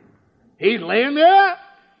out. He's laying me out.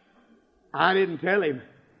 I didn't tell him.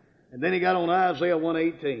 And then he got on Isaiah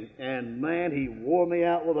 1:18, and man, he wore me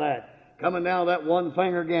out with that. Coming down that one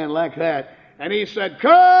finger again like that. And he said,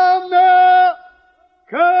 come now,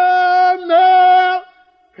 come now,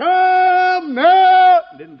 come now.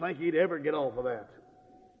 Didn't think he'd ever get off of that.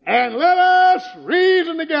 And let us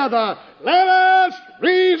reason together. Let us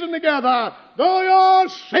reason together. Though your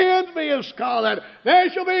sins be as scarlet, they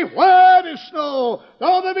shall be white as snow.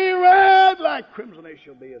 Though they be red like crimson, they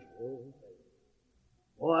shall be as wool.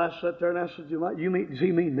 Well, I sat there and I said, does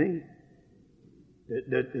he mean me?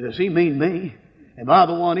 Does he mean me? Am I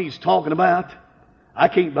the one he's talking about? I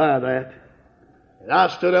can't buy that. And I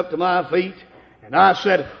stood up to my feet and I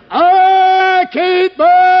said, I can't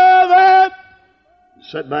buy that.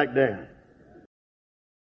 Sat back down.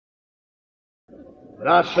 But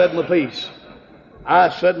I said my piece. I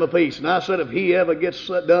said my piece. And I said, if he ever gets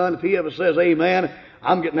done, if he ever says amen,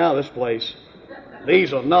 I'm getting out of this place.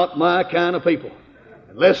 These are not my kind of people.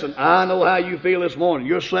 And listen, I know how you feel this morning.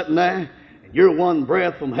 You're sitting there, and you're one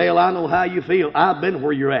breath from hell. I know how you feel. I've been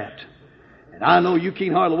where you're at. And I know you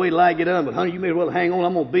can't hardly wait till I get done, but honey, you may as well hang on.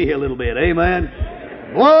 I'm going to be here a little bit. Amen?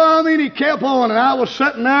 Well, I mean, he kept on, and I was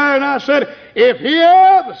sitting there, and I said, if he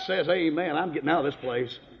ever says amen, I'm getting out of this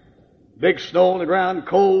place. Big snow on the ground,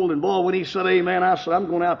 cold, and boy, when he said amen, I said, I'm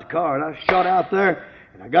going out the car. And I shot out there,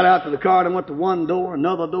 and I got out to the car, and I went to one door,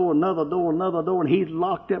 another door, another door, another door, and he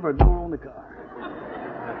locked every door on the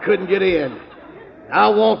car. I couldn't get in. I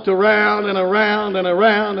walked around and around and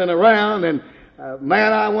around and around, and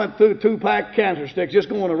man, I went through 2-pack cancer sticks, just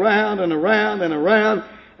going around and around and around.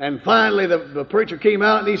 And finally, the preacher came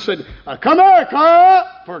out and he said, come here, Carl,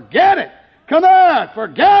 forget it. Come here,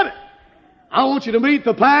 forget it. I want you to meet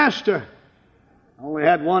the pastor. I only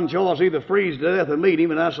had one choice, either freeze to death or meet him,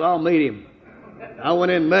 and I said, I'll meet him. I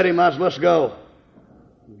went in and met him. I said, let's go.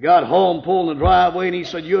 Got home, pulled in the driveway, and he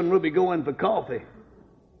said, you and Ruby go in for coffee.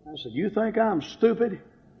 I said, you think I'm stupid?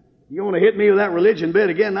 You want to hit me with that religion bit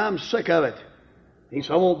again? I'm sick of it. He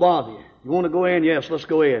said, I won't bother you. You want to go in? Yes, let's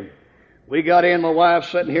go in. We got in, my wife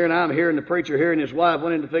sitting here, and I'm hearing the preacher here, and his wife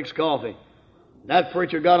went in to fix coffee. That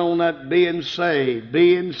preacher got on that being saved,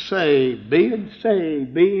 being saved, being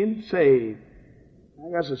saved, being saved.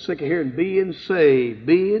 I got so sick of hearing being saved,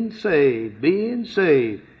 being saved, being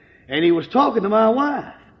saved. And he was talking to my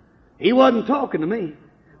wife. He wasn't talking to me,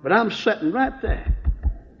 but I'm sitting right there.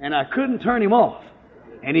 And I couldn't turn him off.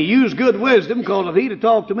 And he used good wisdom, because if he'd have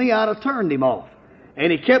talked to me, I'd have turned him off.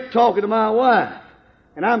 And he kept talking to my wife.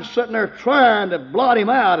 And I'm sitting there trying to blot him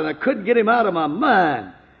out, and I couldn't get him out of my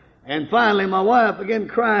mind. And finally my wife began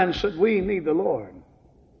crying and said, we need the Lord.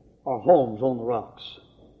 Our home's on the rocks.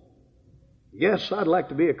 Yes, I'd like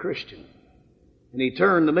to be a Christian. And he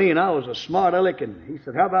turned to me, and I was a smart aleck, and he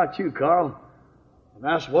said, how about you, Carl? And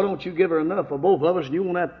I said, why don't you give her enough for both of us, and you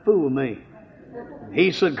won't have to fool with me? And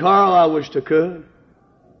he said, Carl, I wished I could.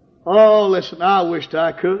 Oh, listen, I wished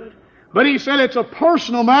I could. But he said, it's a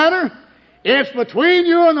personal matter. It's between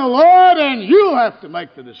you and the Lord, and you have to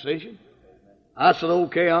make the decision. I said,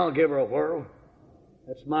 okay, I'll give her a whirl.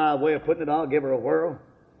 That's my way of putting it. I'll give her a whirl.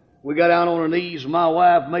 We got down on our knees, and my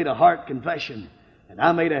wife made a heart confession, and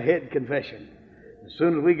I made a head confession. As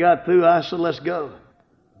soon as we got through, I said, let's go.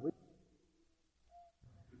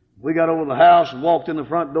 We got over to the house and walked in the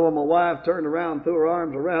front door. My wife turned around, threw her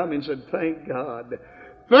arms around me, and said, thank God.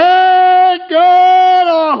 Thank God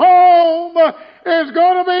our home is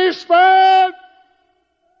going to be spared.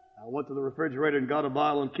 I went to the refrigerator and got a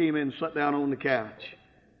bottle and came in and sat down on the couch.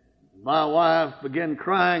 My wife began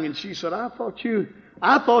crying, and she said, I thought you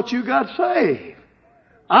got saved.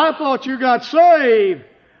 I thought you got saved.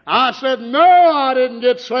 I said, no, I didn't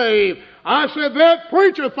get saved. I said, that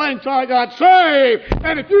preacher thinks I got saved,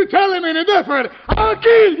 and if you tell him any different, I'll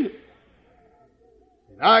kill you.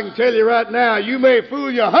 And I can tell you right now, you may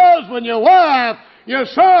fool your husband, your wife, your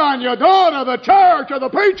son, your daughter, the church, or the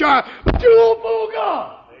preacher, but you won't fool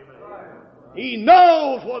God. He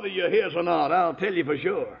knows whether you're his or not, I'll tell you for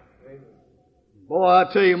sure. Boy,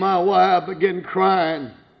 I tell you, my wife began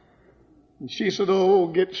crying. And she said, oh,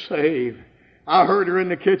 get saved. I heard her in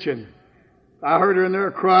the kitchen. I heard her in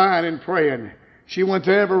there crying and praying. She went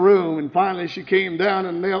to every room, and finally she came down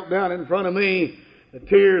and knelt down in front of me, the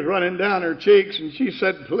tears running down her cheeks, and she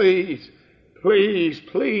said, please, please,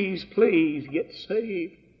 please, please get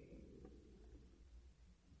saved.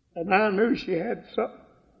 And I knew she had something.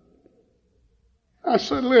 I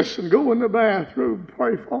said, listen, go in the bathroom,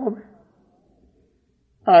 pray for me.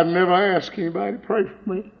 I'd never asked anybody to pray for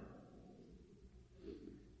me.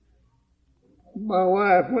 My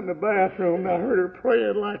wife went in the bathroom, and I heard her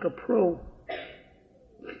praying like a pro.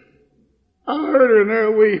 I heard her in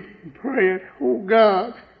there weeping, praying, oh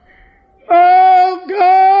God,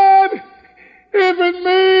 if it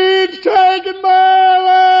means taking my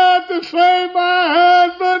life to save my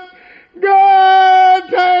husband, God,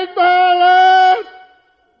 take my life.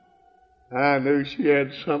 I knew she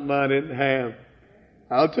had something I didn't have.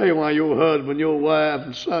 I'll tell you why your husband, your wife,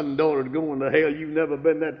 and son and daughter are going to hell. You've never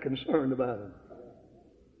been that concerned about them.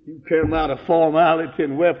 You came out of formality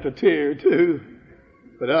and wept a tear too.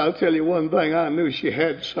 But I'll tell you one thing, I knew she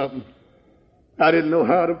had something. I didn't know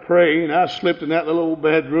how to pray, and I slipped in that little old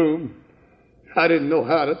bedroom. I didn't know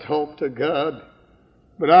how to talk to God.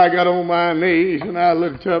 But I got on my knees, and I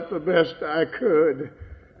looked up the best I could.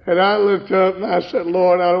 And I looked up, and I said,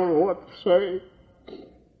 Lord, I don't know what to say.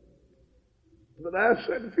 But I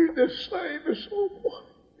said, if you just save us, oh boy.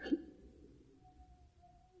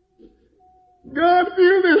 God, if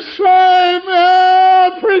you just save me,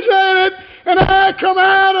 I appreciate it. And I come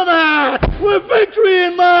out of there with victory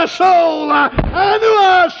in my soul. I knew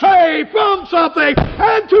I was saved from something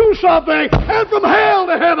and to something and from hell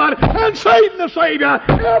to heaven and Satan the Savior.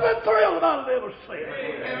 I've been thrilled about it ever since.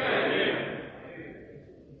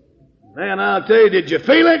 Man, I'll tell you, did you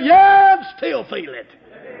feel it? Yeah, I still feel it.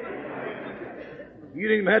 You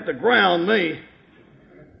didn't even have to ground me.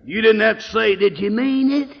 You didn't have to say, did you mean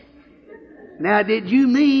it? Now, did you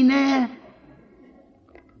mean that?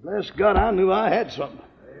 Bless God, I knew I had something.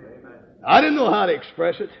 I didn't know how to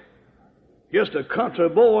express it. Just a country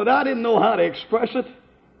boy, and I didn't know how to express it.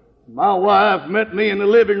 My wife met me in the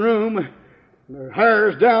living room, and her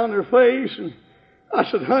hair's down her face, and I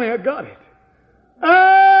said, honey, I got it.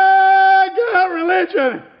 I got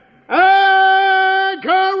religion. I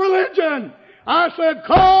got religion. I said,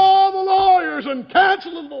 call the lawyers and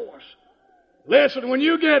cancel the divorce. Listen, when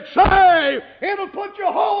you get saved, it'll put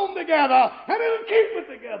your home together, and it'll keep it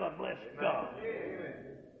together, bless God.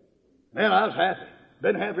 Man, I was happy.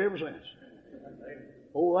 Been happy ever since.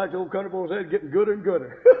 Oh, like the old country boy said, getting gooder and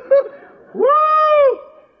gooder. Woo!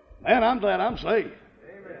 Man, I'm glad I'm saved.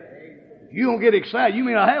 If you don't get excited, you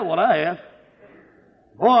may not have what I have.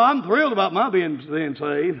 Boy, I'm thrilled about my being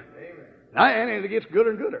saved. And it gets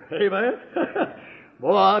gooder and gooder. Amen.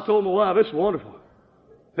 Boy, I told my wife, it's wonderful.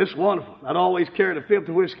 It's wonderful. I'd always carried a fifth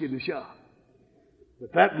of whiskey in the shop.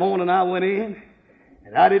 But that morning I went in,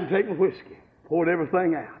 and I didn't take my whiskey. Poured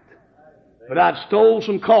everything out. But I'd stole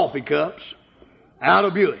some coffee cups out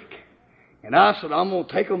of Buick. And I said, I'm going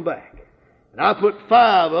to take them back. And I put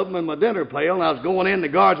 5 of them in my dinner pail, and I was going in. The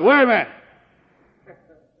guards, wait a minute.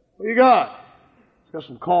 What you got? Got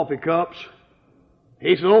some coffee cups.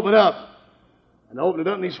 He said, open it up. And I opened it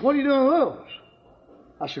up, and he said, what are you doing with those?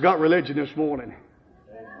 I said, got religion this morning.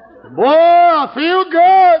 Boy, I feel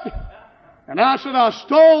good. And I said, I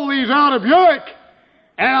stole these out of Buick,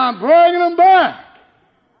 and I'm bringing them back.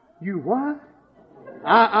 You what?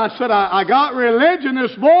 I said, I got religion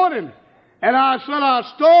this morning, and I said, I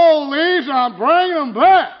stole these, and I'm bringing them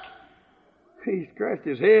back. He scratched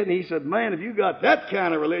his head, and he said, man, if you got that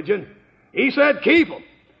kind of religion, he said, keep them.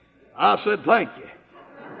 I said, thank you.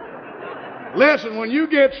 Listen, when you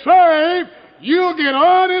get saved, you'll get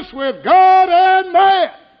honest with God and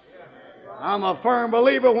man. I'm a firm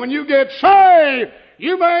believer when you get saved,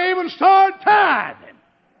 you may even start tithing.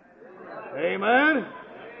 Amen.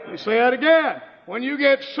 Let me say that again. When you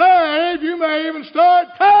get saved, you may even start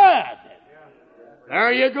tithing.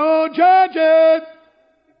 There you go, judges.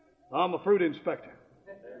 I'm a fruit inspector.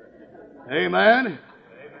 Amen.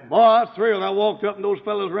 Boy, I was thrilled. I walked up and those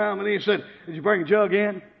fellows around me, and he said, "Did you bring a jug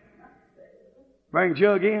in?" "Bring a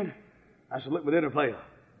jug in?" I said, "Look, my dinner pail."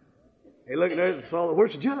 He looked at it and saw,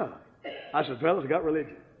 "Where's the jug?" I said, "Fellas, I got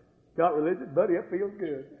religion." "Got religion? Buddy, that feels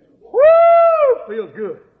good." "Woo! Feels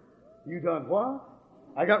good." "You done what?"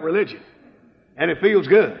 "I got religion. And it feels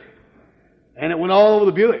good." And it went all over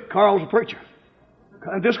the Buick. Carl's a preacher.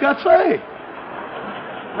 I just got saved.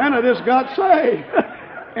 And I just got saved.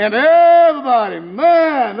 And everybody,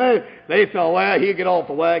 man, they thought, well, he'll get off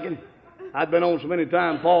the wagon. I'd been on so many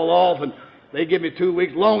times, fall off, and they give me 2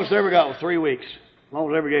 weeks. Longest I ever got was 3 weeks.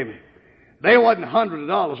 Longest they ever gave me. There wasn't hundreds of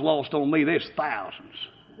dollars lost on me. There's thousands.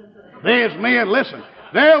 There's men, listen,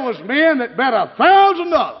 there was men that bet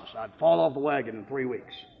 $1,000 I'd fall off the wagon in 3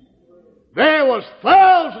 weeks. There was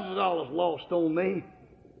thousands of dollars lost on me.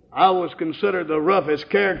 I was considered the roughest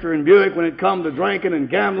character in Buick when it come to drinking and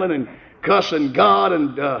gambling and cussing God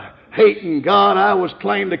and hating God. I was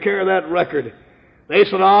claimed to carry that record. They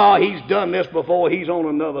said, "Oh, he's done this before. He's on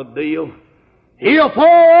another deal. He'll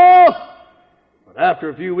fall off." But after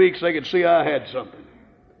a few weeks, they could see I had something.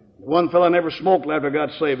 One fellow never smoked after I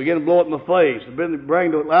got saved. Began to blow it in my face. They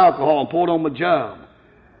bring the alcohol and poured on my job.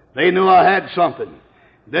 They knew I had something.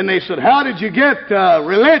 Then they said, "How did you get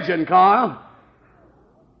religion, Carl?"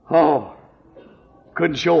 Oh,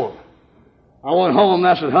 couldn't show them. I went home and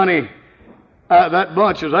I said, "Honey, that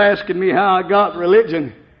bunch is asking me how I got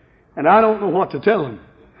religion, and I don't know what to tell them.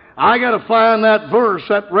 I got to find that verse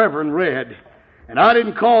that Reverend read. And I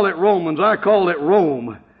didn't call it Romans, I called it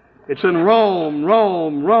Rome. It's in Rome,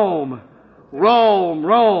 Rome, Rome, Rome,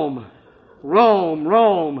 Rome, Rome,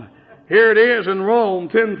 Rome. Here it is in Rome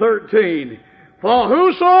 10:13. For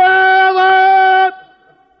whosoever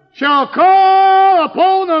shall call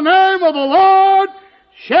upon the name of the Lord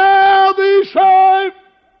shall be saved."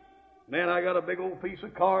 Man, I got a big old piece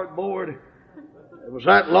of cardboard. It was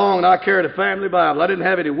that long, and I carried a family Bible. I didn't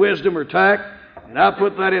have any wisdom or tact, and I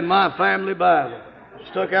put that in my family Bible.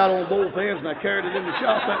 Stuck out on both ends, and I carried it in the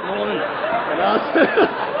shop that morning. And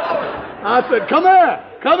I said, "Come here,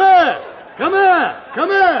 come here, come here, come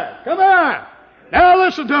here, come here. Now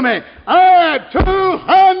listen to me. I had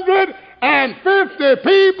 250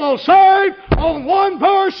 people saved on one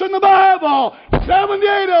verse in the Bible.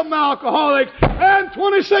 78 of them alcoholics, and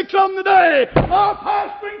 26 of them today are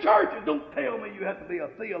pastoring churches. Don't tell me you have to be a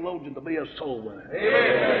theologian to be a soul winner.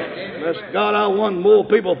 Amen. Bless God, I won more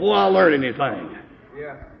people before I learned anything.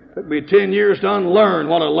 Yeah. It took me 10 years to unlearn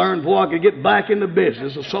what I learned before I could get back in the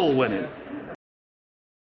business of soul winning.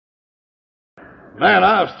 Man,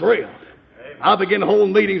 I was thrilled. I began to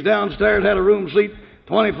hold meetings downstairs, had a room seat,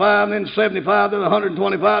 25, then 75, then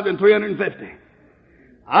 125, then 350.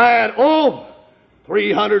 I had,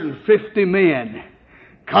 350 men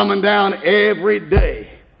coming down every day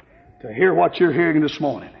to hear what you're hearing this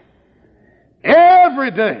morning.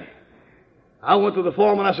 Every day. I went to the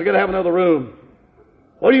foreman, I said, "Got to have another room."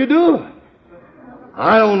 "What are you doing?"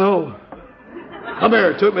 "I don't know." "Come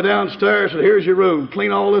here." Took me downstairs, said, "Here's your room.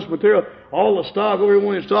 Clean all this material, all the stock, over here,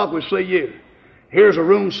 when stock will see you. Here's a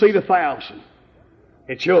room, seat 1,000.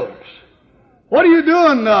 It's yours." What are you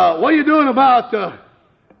doing? What are you doing about,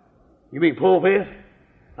 you mean pulpit?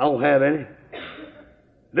 I don't have any.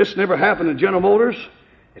 This never happened in General Motors.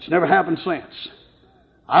 It's never happened since.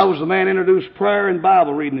 I was the man who introduced prayer and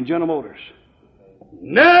Bible reading in General Motors.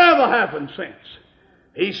 Never happened since.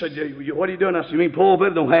 He said, "What are you doing?" I said, "You mean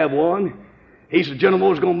pulpit?" "I don't have one." He said, "General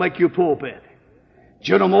Motors is going to make you a pulpit."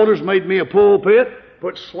 General Motors made me a pulpit,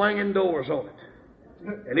 put swinging doors on it,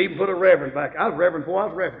 and even put a reverend back. I was reverend before I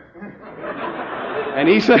was reverend. And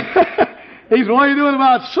he said, "What are you doing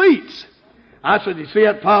about seats?" I said, "You see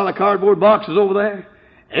that pile of cardboard boxes over there?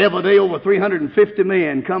 Every day over 350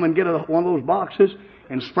 men come and get one of those boxes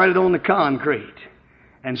and spread it on the concrete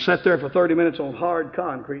and sit there for 30 minutes on hard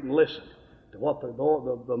concrete and listen to what the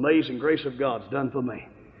amazing grace of God's done for me."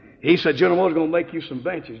 He said, "General Motors is going to make you some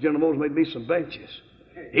benches." General Motors made me some benches.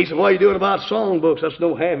 He said, "What are you doing about songbooks?" I said,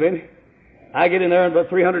 "Don't have any." I get in there and about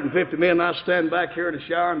 350 men, and I stand back here in the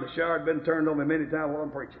shower, and the shower had been turned on me many times while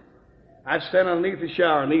I'm preaching. I'd stand underneath the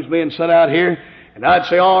shower, and these men sat out here, and I'd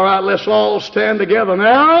say, "All right, let's all stand together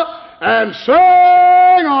now and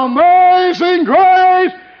sing Amazing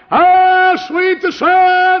Grace, how sweet the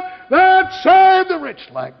sound that saved a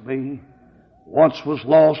wretch like me. Once was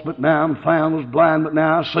lost, but now I'm found, was blind, but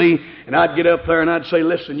now I see." And I'd get up there and I'd say,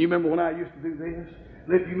 "Listen, you remember when I used to do this?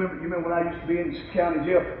 You remember when I used to be in county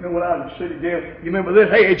jail? You remember when I was in city jail? You remember this?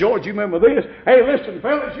 Hey, George, you remember this? Hey, listen,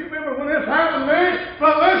 fellas, you remember when this happened to me?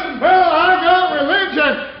 But listen, fella, I got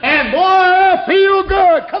religion, and boy, I feel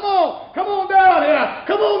good. Come on down here.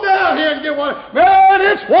 Come on down here and get one. Man,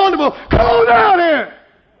 it's wonderful. Come on down here."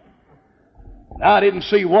 And I didn't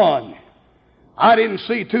see one. I didn't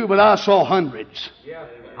see two, but I saw hundreds.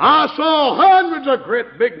 I saw hundreds of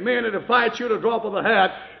great big men at a fight you at a drop of a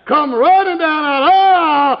hat come running down that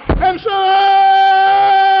aisle and say,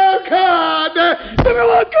 "Oh, God, give me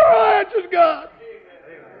what Carl Hatch has got."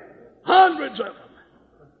 Hundreds of them.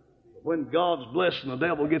 When God's blessing, the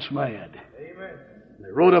devil gets mad.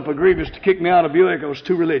 They wrote up a grievance to kick me out of Buick. I was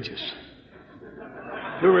too religious.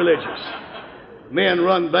 Too religious. Men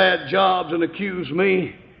run bad jobs and accuse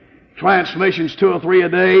me. Transmissions 2 or 3 a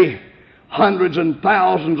day. Hundreds and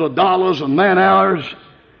thousands of dollars and man-hours.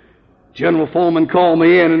 General Foreman called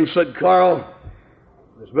me in and said, "Carl,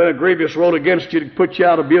 there's been a grievous wrote against you to put you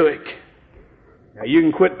out of Buick. Now you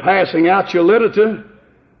can quit passing out your literature.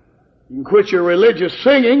 You can quit your religious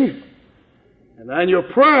singing. And then your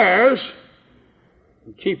prayers.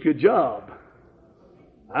 And keep your job."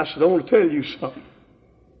 I said, "I want to tell you something.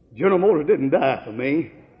 General Motors didn't die for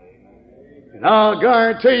me. And I'll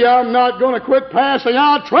guarantee you I'm not going to quit passing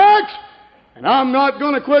out tracts, and I'm not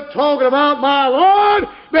going to quit talking about my Lord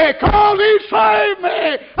because He saved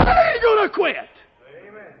me. I ain't going to quit."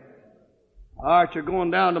 Amen. All right, you're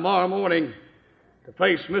going down tomorrow morning to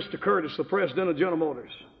face Mr. Curtis, the president of General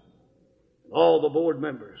Motors. All the board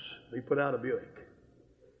members be put out of Buick.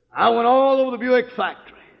 I went all over the Buick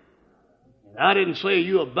factory. And I didn't say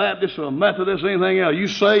you a Baptist or a Methodist or anything else. You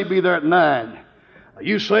say be there at 9.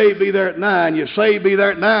 You say be there at 9. You say be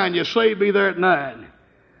there at 9. You say be there at 9.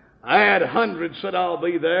 I had hundreds said I'll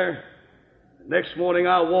be there. The next morning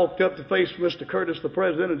I walked up to face Mr. Curtis, the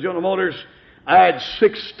president of General Motors. I had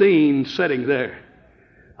 16 sitting there.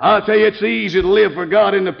 I'll tell you, it's easy to live for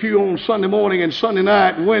God in the pew on Sunday morning and Sunday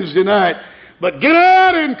night and Wednesday night. But get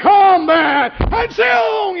out in combat and see how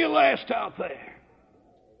long you last out there.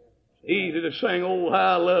 It's easy to sing, "Oh,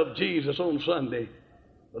 how I love Jesus" on Sunday,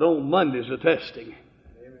 but on Monday's a testing.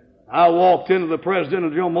 I walked into the president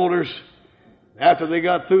of General Motors after they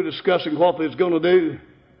got through discussing what they was going to do.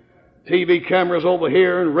 TV cameras over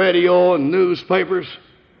here and radio and newspapers.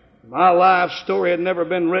 My life story had never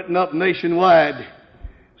been written up nationwide.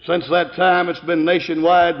 Since that time, it's been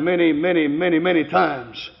nationwide many, many, many, many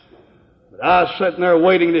times. But I was sitting there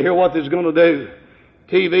waiting to hear what they was going to do.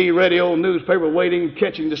 TV, radio, newspaper, waiting,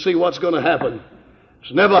 catching to see what's going to happen.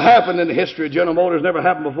 It's never happened in the history of General Motors, never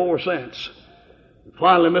happened before or since. And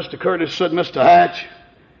finally, Mr. Curtis said, "Mr. Hatch,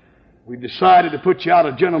 we decided to put you out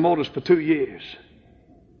of General Motors for 2 years."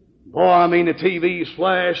 Boy, I mean, the TVs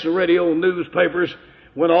flashed, the radio, newspapers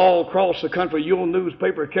went all across the country. Your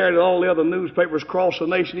newspaper carried all the other newspapers across the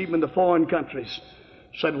nation, even in the foreign countries.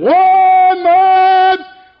 Said, one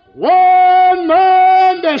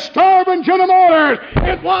man disturbing General Motors.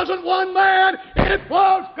 It wasn't one man, it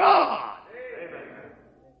was God. Amen.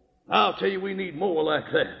 I'll tell you, we need more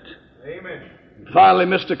like that. Amen. Finally,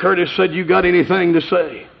 Mr. Curtis said, "You got anything to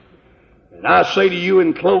say?" And I say to you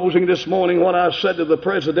in closing this morning what I said to the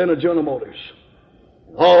president of General Motors,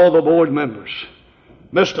 all the board members.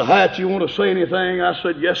 "Mr. Hatch, you want to say anything?" I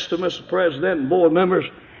said, "Yes," to Mr. President and board members.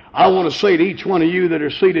 "I want to say to each one of you that are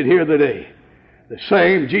seated here today, the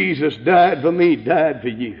same Jesus died for me, died for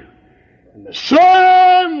you. And the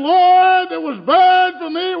same Lord that was buried for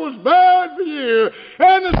me was buried for you.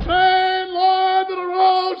 And the same Lord that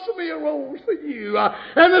arose for me arose for you.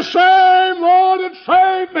 And the same Lord that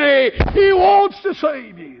saved me, He wants to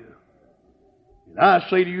save you." And I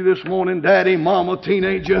say to you this morning, Daddy, Mama,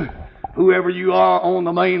 teenager, whoever you are on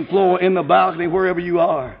the main floor, in the balcony, wherever you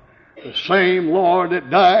are, the same Lord that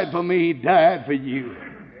died for me died for you.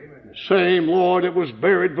 The same Lord that was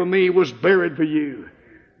buried for me was buried for you.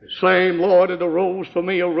 The same Lord that arose for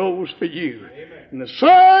me arose for you. Amen. And the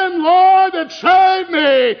same Lord that saved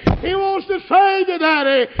me, He wants to save you,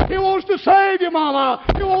 Daddy. He wants to save you, Mama.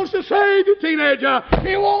 He wants to save you, teenager.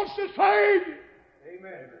 He wants to save you.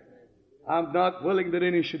 Amen. I'm not willing that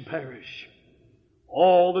any should perish.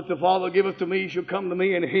 All that the Father giveth to me shall come to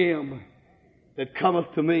me, and him that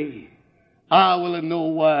cometh to me I will in no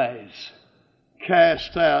wise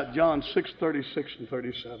cast out. John 6:36 and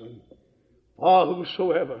 37. "For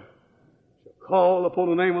whosoever shall call upon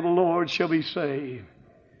the name of the Lord shall be saved."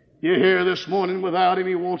 You're here this morning without Him.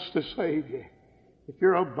 He wants to save you. If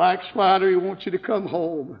you're a backslider, He wants you to come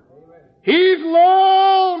home. Amen. He's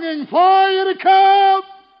longing for you to come.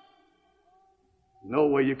 No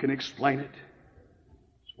way you can explain it.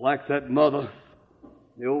 It's like that mother,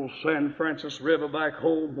 the old San Francisco River back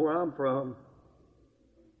home where I'm from.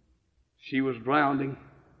 She was drowning.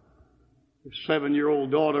 Her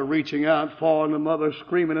 7-year-old daughter reaching out for her, and the mother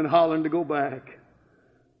screaming and hollering to go back.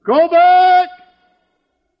 "Go back!"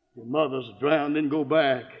 Your mother's drowned, then go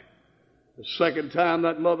back. The second time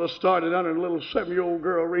that mother started under, a little 7-year-old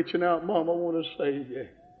girl reaching out, Mama, I want to save you.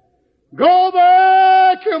 Go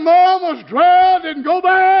back! Your mama's drowned, and go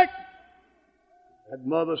back! That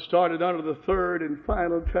mother started under the third and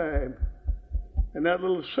final time. And that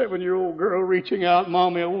little 7-year-old girl reaching out,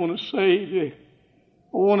 Mommy, I want to save you.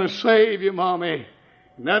 I want to save you, Mommy.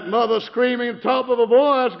 And that mother screaming at the top of her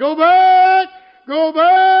voice, go back! Go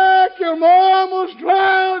back! Your mama's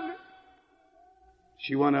drowned!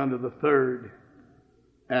 She went under the third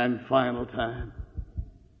and final time.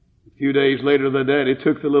 A few days later, the daddy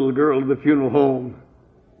took the little girl to the funeral home,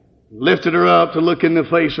 lifted her up to look in the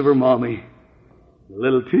face of her mommy,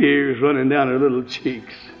 little tears running down her little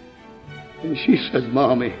cheeks. And she said,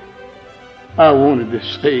 Mommy, I wanted to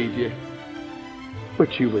save you,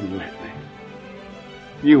 but you wouldn't let me.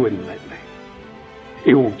 You wouldn't let me.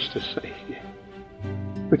 He wants to save you,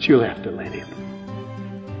 but you'll have to let him.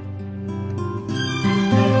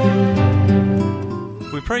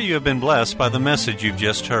 We pray you have been blessed by the message you've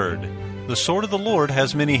just heard. The Sword of the Lord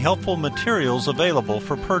has many helpful materials available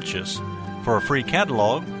for purchase. For a free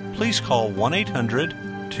catalog, please call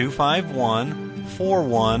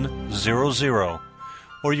 1-800-251-4100,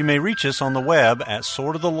 or you may reach us on the web at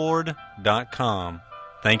swordoftheLord.com.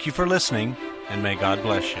 Thank you for listening, and may God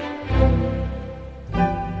bless you.